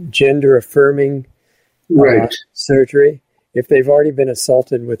 gender affirming surgery. If they've already been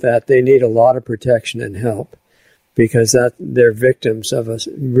assaulted with that, they need a lot of protection and help because they're victims of a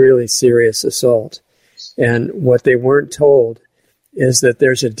really serious assault. And what they weren't told is that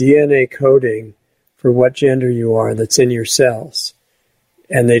there's a DNA coding for what gender you are that's in your cells,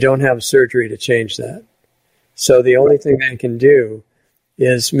 and they don't have surgery to change that. So the only thing they can do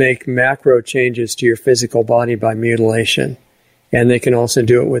is make macro changes to your physical body by mutilation, and they can also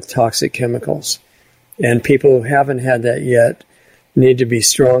do it with toxic chemicals. And people who haven't had that yet need to be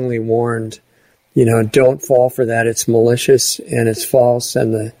strongly warned, don't fall for that. It's malicious and it's false,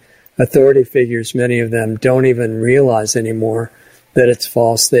 and the authority figures, many of them, don't even realize anymore that it's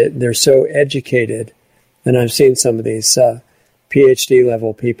false. They're so educated, and I've seen some of these PhD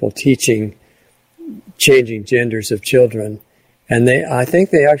level people teaching changing genders of children, and I think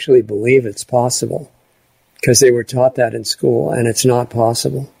they actually believe it's possible. because they were taught that in school, and it's not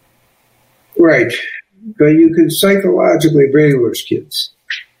possible. Right. But you can psychologically brainwash kids.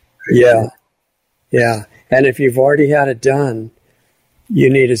 Yeah. Yeah. And if you've already had it done, you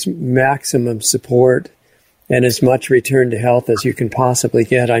need as maximum support and as much return to health as you can possibly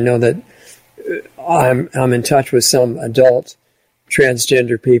get. I know that I'm in touch with some adult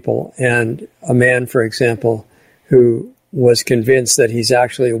transgender people, and a man, for example, who was convinced that he's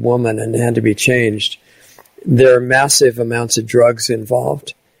actually a woman and had to be changed. There are massive amounts of drugs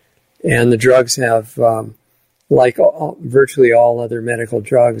involved, and the drugs have, virtually all other medical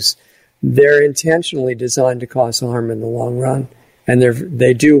drugs, they're intentionally designed to cause harm in the long run, and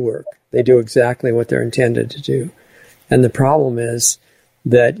they do work. They do exactly what they're intended to do. And the problem is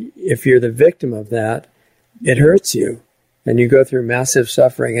that if you're the victim of that, it hurts you, and you go through massive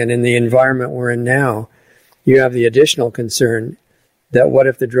suffering. And in the environment we're in now, you have the additional concern that what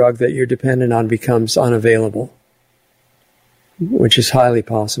if the drug that you're dependent on becomes unavailable, which is highly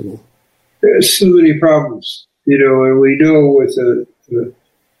possible. There's so many problems, and we know with the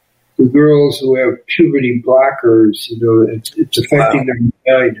girls who have puberty blockers, it's affecting their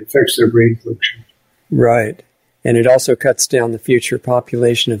mind, it affects their brain function. Right. And it also cuts down the future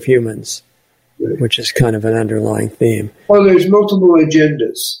population of humans, right, which is kind of an underlying theme. Well, there's multiple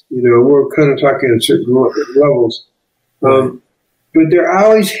agendas. We're kind of talking on certain levels. Right. But there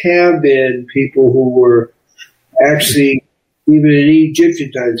always have been people who were actually, even in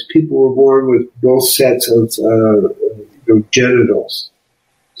Egyptian times, people were born with both sets of genitals.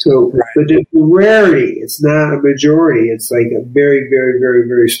 So, right. But it's a rarity. It's not a majority. It's like a very, very, very,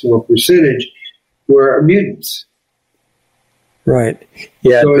 very small percentage were mutants. Right.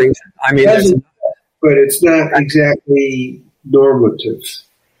 Yeah. So but it's not exactly normative.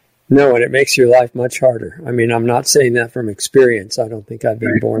 No, and it makes your life much harder. I mean, I'm not saying that from experience. I don't think I've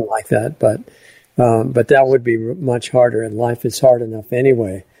been born like that, but that would be much harder, and life is hard enough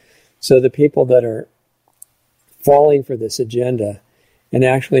anyway. So the people that are falling for this agenda and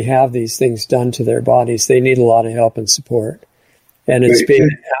actually have these things done to their bodies, they need a lot of help and support. And it's being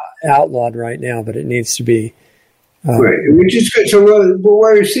outlawed right now, but it needs to be. Right, which is good. So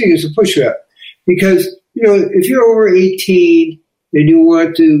what you're seeing is a pushback. Because, if you're over 18 and you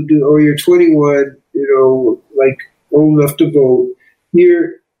want to do, or you're 21, like old enough to vote,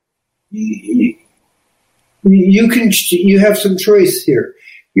 you have some choice here.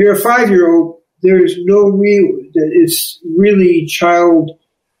 You're a 5-year-old. There's it's really child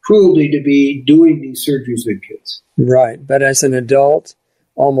cruelty to be doing these surgeries in kids. Right. But as an adult,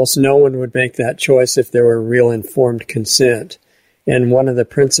 almost no one would make that choice if there were real informed consent. And one of the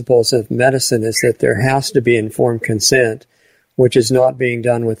principles of medicine is that there has to be informed consent, which is not being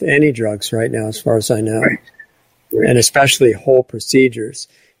done with any drugs right now, as far as I know. Right. Right. And especially whole procedures.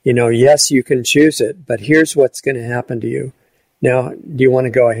 Yes, you can choose it, but here's what's going to happen to you. Now, do you want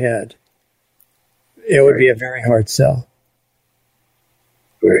to go ahead? It would be a very hard sell.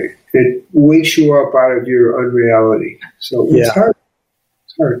 Right. It wakes you up out of your unreality. So it's hard.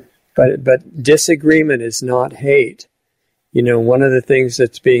 It's hard. But disagreement is not hate. One of the things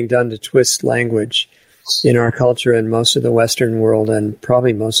that's being done to twist language in our culture and most of the Western world, and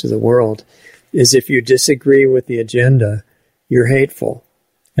probably most of the world, is if you disagree with the agenda, you're hateful,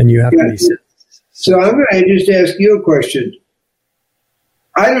 and you have to be sensitive. So I'm going to just ask you a question.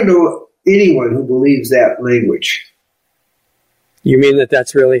 I don't know anyone who believes that language. You mean that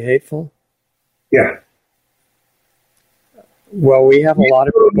that's really hateful? Yeah. Well, we have a lot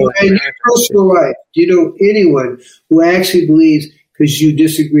of people in your personal life. Do you know anyone who actually believes because you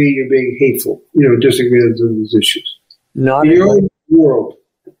disagree, you're being hateful? Disagree on these issues. Not in your own world.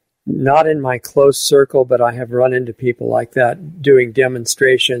 Not in my close circle, but I have run into people like that doing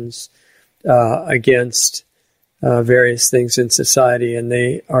demonstrations against various things in society, and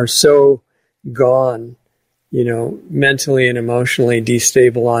they are so gone, mentally and emotionally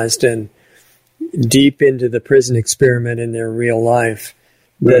destabilized and deep into the prison experiment in their real life,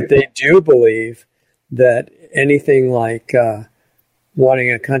 that they do believe that anything like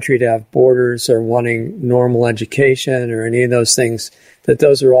wanting a country to have borders or wanting normal education or any of those things, that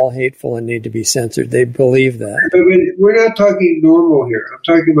those are all hateful and need to be censored. They believe that. But we're not talking normal here. I'm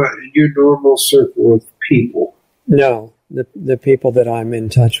talking about in your normal circle of people. No, the people that I'm in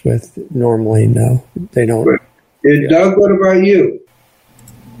touch with normally, no, they don't. Right. And Doug, what about you?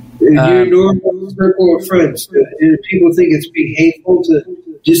 In your normal circle of friends, do people think it's being hateful to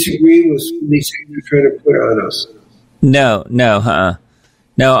disagree with these things you're trying to put on us? No,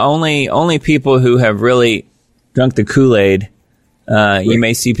 only people who have really drunk the Kool-Aid. You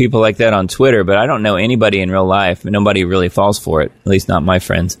may see people like that on Twitter, but I don't know anybody in real life. Nobody really falls for it, at least not my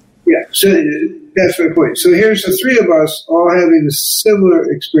friends. Yeah, so that's my point. So here's the three of us all having a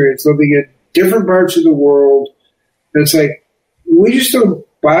similar experience, living in different parts of the world. And it's like, we just don't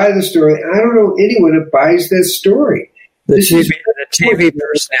buy the story. I don't know anyone that buys that story. The TV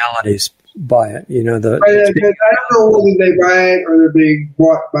personalities buy it. You know, I don't know whether they buy it or they're being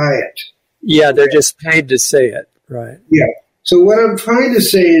bought by it. Yeah, they're just paid to say it, right? Yeah. So what I'm trying to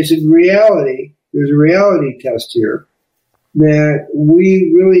say is, in reality, there's a reality test here that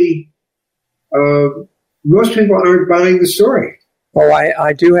we really, most people aren't buying the story. Oh,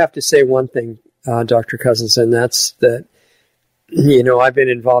 I do have to say one thing, Dr. Cousens, and that's that, you know, I've been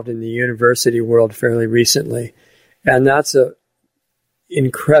involved in the university world fairly recently, and that's a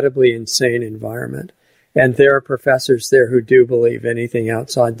incredibly insane environment. And there are professors there who do believe anything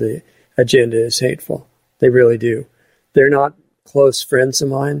outside the agenda is hateful. They really do. They're not close friends of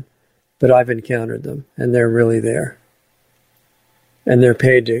mine, but I've encountered them, and they're really there. And they're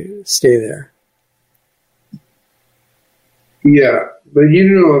paid to stay there. Yeah, but you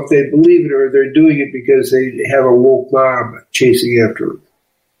don't know if they believe it or they're doing it because they have a woke mob chasing after them.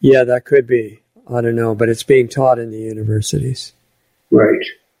 Yeah, that could be. I don't know, but it's being taught in the universities. Right.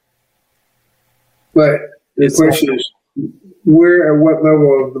 But the question is, where and what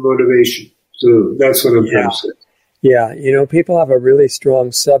level of the motivation? So that's what I'm trying to say. Yeah, you know, people have a really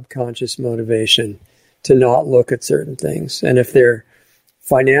strong subconscious motivation to not look at certain things. And if their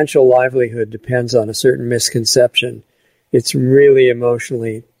financial livelihood depends on a certain misconception, it's really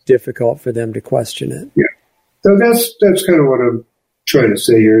emotionally difficult for them to question it. Yeah. So that's kind of what I'm trying to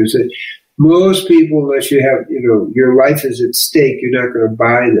say here, is that most people, unless you have, you know, your life is at stake, you're not going to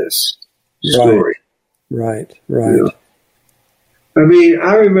buy this story. Right. You know? I mean,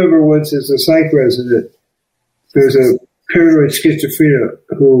 I remember once as a psych resident, there's a paranoid schizophrenia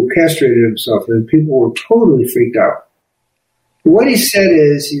who castrated himself, and people were totally freaked out. What he said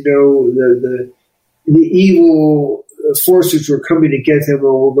is, you know, the evil forces were coming to get him,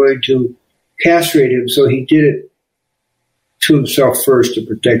 or were going to castrate him, so he did it to himself first to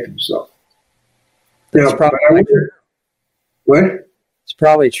protect himself. That's probably true. What? It's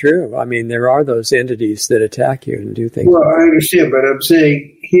probably true. I mean, there are those entities that attack you and do things. Well, I understand, but I'm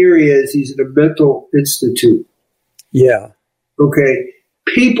saying here he is. He's in a mental institute. Yeah. Okay.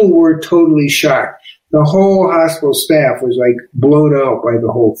 People were totally shocked. The whole hospital staff was like blown out by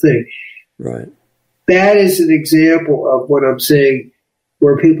the whole thing. Right. That is an example of what I'm saying,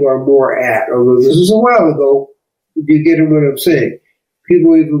 where people are more at. Although this was a while ago, you get what I'm saying.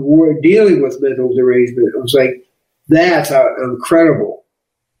 People even were dealing with mental derangement. It was like, that's incredible.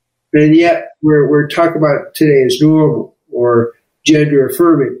 And yet we're talking about today as normal or gender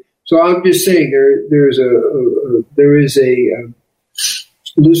affirming. So I'm just saying there is a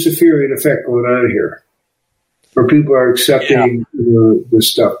Luciferian effect going on here, where people are accepting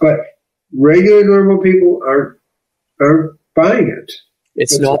this stuff, but regular normal people aren't buying it.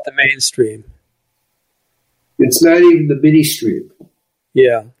 It's not the mainstream. It's not even the mini stream.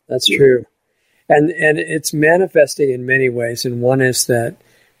 Yeah, that's true. And it's manifesting in many ways, and one is that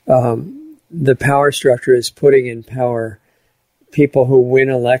the power structure is putting in power people who win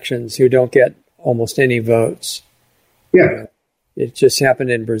elections who don't get almost any votes. Yeah. It just happened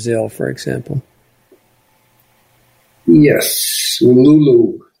in Brazil, for example. Yes,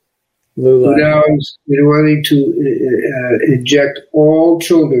 Lula. Who now is wanting to inject all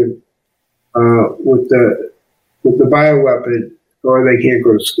children with the bioweapon, or they can't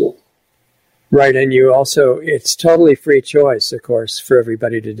go to school. Right, and you also, it's totally free choice, of course, for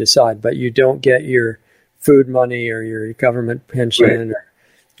everybody to decide, but you don't get your food money or your government pension or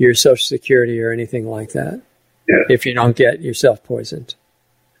your Social Security or anything like that if you don't get yourself poisoned.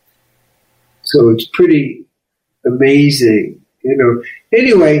 So it's pretty amazing, you know.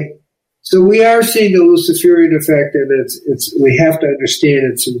 Anyway, so we are seeing the Luciferian effect, and it's we have to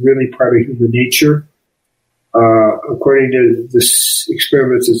understand it's really part of human nature, according to the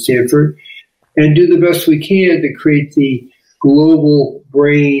experiments at Stanford, and do the best we can to create the global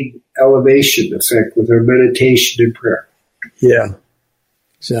brain elevation effect with our meditation and prayer. Yeah,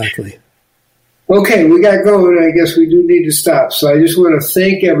 exactly. Okay, we got going. I guess we do need to stop. So I just want to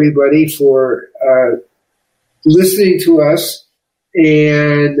thank everybody for listening to us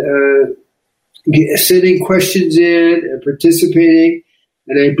and sending questions in and participating.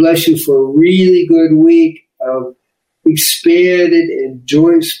 And I bless you for a really good week of expanded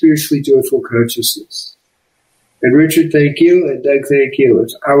and spiritually joyful consciousness. And Richard, thank you. And Doug, thank you.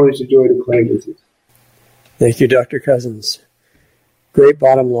 It's always a joy to play with you. Thank you, Dr. Cousens. Great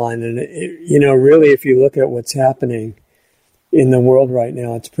bottom line. And, really, if you look at what's happening in the world right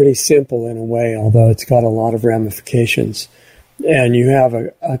now, it's pretty simple in a way, although it's got a lot of ramifications. and you have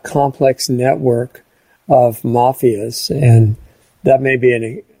a complex network of mafias, and that may be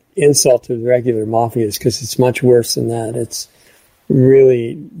an insult to the regular mafias because it's much worse than that. It's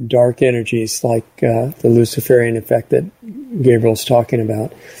really dark energies like the Luciferian effect that Gabriel's talking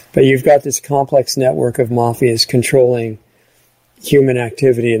about. But you've got this complex network of mafias controlling human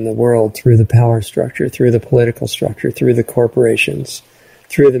activity in the world through the power structure, through the political structure, through the corporations,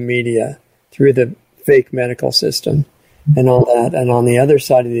 through the media, through the fake medical system, and all that. And on the other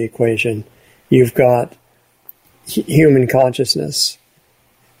side of the equation, you've got human consciousness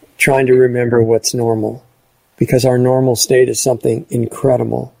trying to remember what's normal, because our normal state is something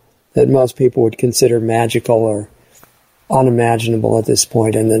incredible that most people would consider magical or unimaginable at this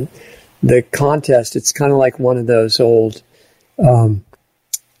point. And then the contest, it's kind of like one of those old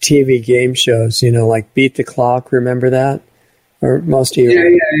TV game shows, like Beat the Clock. Remember that? Or most of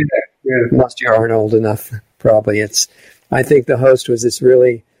you, most of you aren't old enough, probably. I think the host was this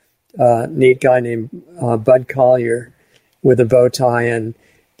really neat guy named Bud Collier with a bow tie, and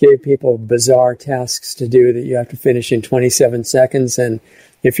gave people bizarre tasks to do that you have to finish in 27 seconds. And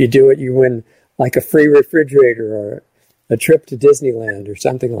if you do it, you win like a free refrigerator or a trip to Disneyland or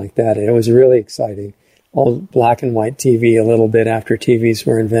something like that. And it was really exciting. All black and white TV a little bit after TVs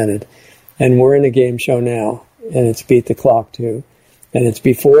were invented. And we're in a game show now, and it's Beat the Clock too. And it's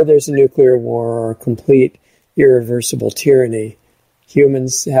before there's a nuclear war or complete irreversible tyranny.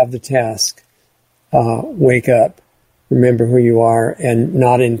 Humans have the task, wake up, remember who you are, and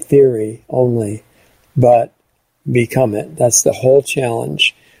not in theory only, but become it. That's the whole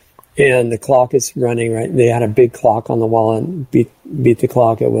challenge. And the clock is running, right? They had a big clock on the wall and beat the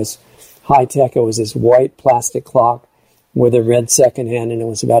clock. It was high tech. It was this white plastic clock with a red second hand, and it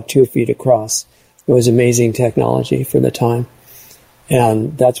was about 2 feet across. It was amazing technology for the time.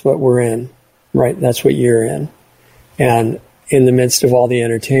 And that's what we're in, right? That's what you're in. And in the midst of all the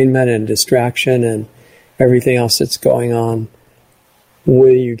entertainment and distraction and everything else that's going on,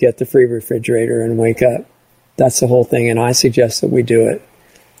 will you get the free refrigerator and wake up? That's the whole thing, and I suggest that we do it.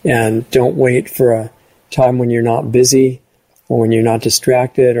 And don't wait for a time when you're not busy or when you're not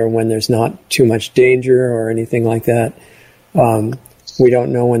distracted or when there's not too much danger or anything like that. We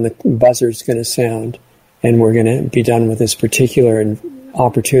don't know when the buzzer's going to sound, and we're going to be done with this particular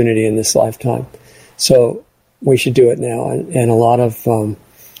opportunity in this lifetime. So we should do it now. And a lot of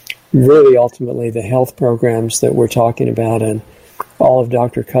really ultimately the health programs that we're talking about, and all of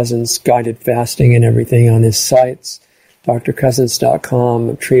Dr. Cousens' guided fasting and everything on his sites,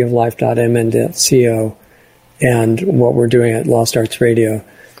 drcousens.com, treeoflife.mn.co, and what we're doing at Lost Arts Radio.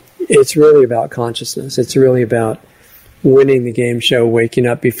 It's really about consciousness. It's really about winning the game show, waking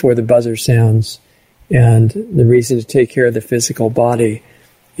up before the buzzer sounds. And the reason to take care of the physical body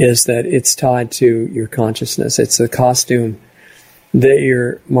is that it's tied to your consciousness. It's the costume that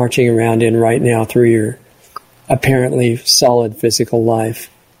you're marching around in right now through your apparently solid physical life,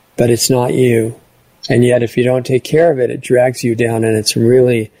 but it's not you. And yet if you don't take care of it, it drags you down, and it's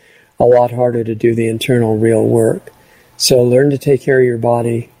really a lot harder to do the internal real work. So learn to take care of your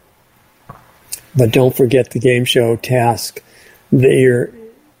body, but don't forget the game show task that you're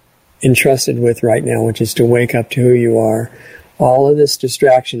entrusted with right now, which is to wake up to who you are. All of this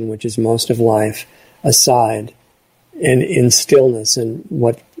distraction, which is most of life, aside, and in stillness and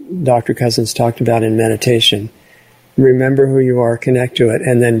what Dr. Cousens talked about in meditation. Remember who you are, connect to it,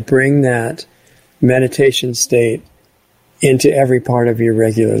 and then bring that meditation state into every part of your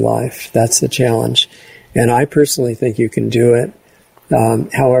regular life. That's the challenge. And I personally think you can do it.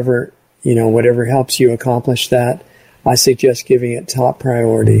 However, whatever helps you accomplish that, I suggest giving it top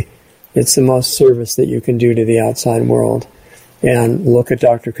priority. It's the most service that you can do to the outside world. And look at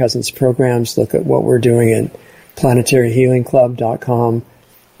Dr. Cousens' programs, look at what we're doing at planetaryhealingclub.com,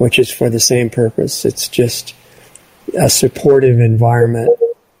 which is for the same purpose. It's just a supportive environment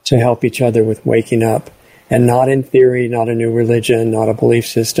to help each other with waking up. And not in theory, not a new religion, not a belief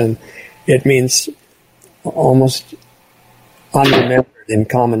system. It means almost unremembered in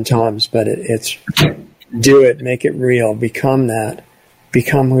common times, but it's do it, make it real, become that,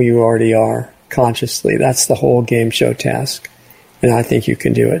 become who you already are consciously. That's the whole game show task, and I think you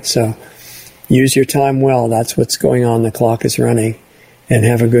can do it. So use your time well. That's what's going on. The clock is running, and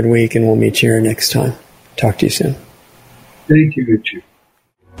have a good week, and we'll meet you here next time. Talk to you soon. Thank you, Richard.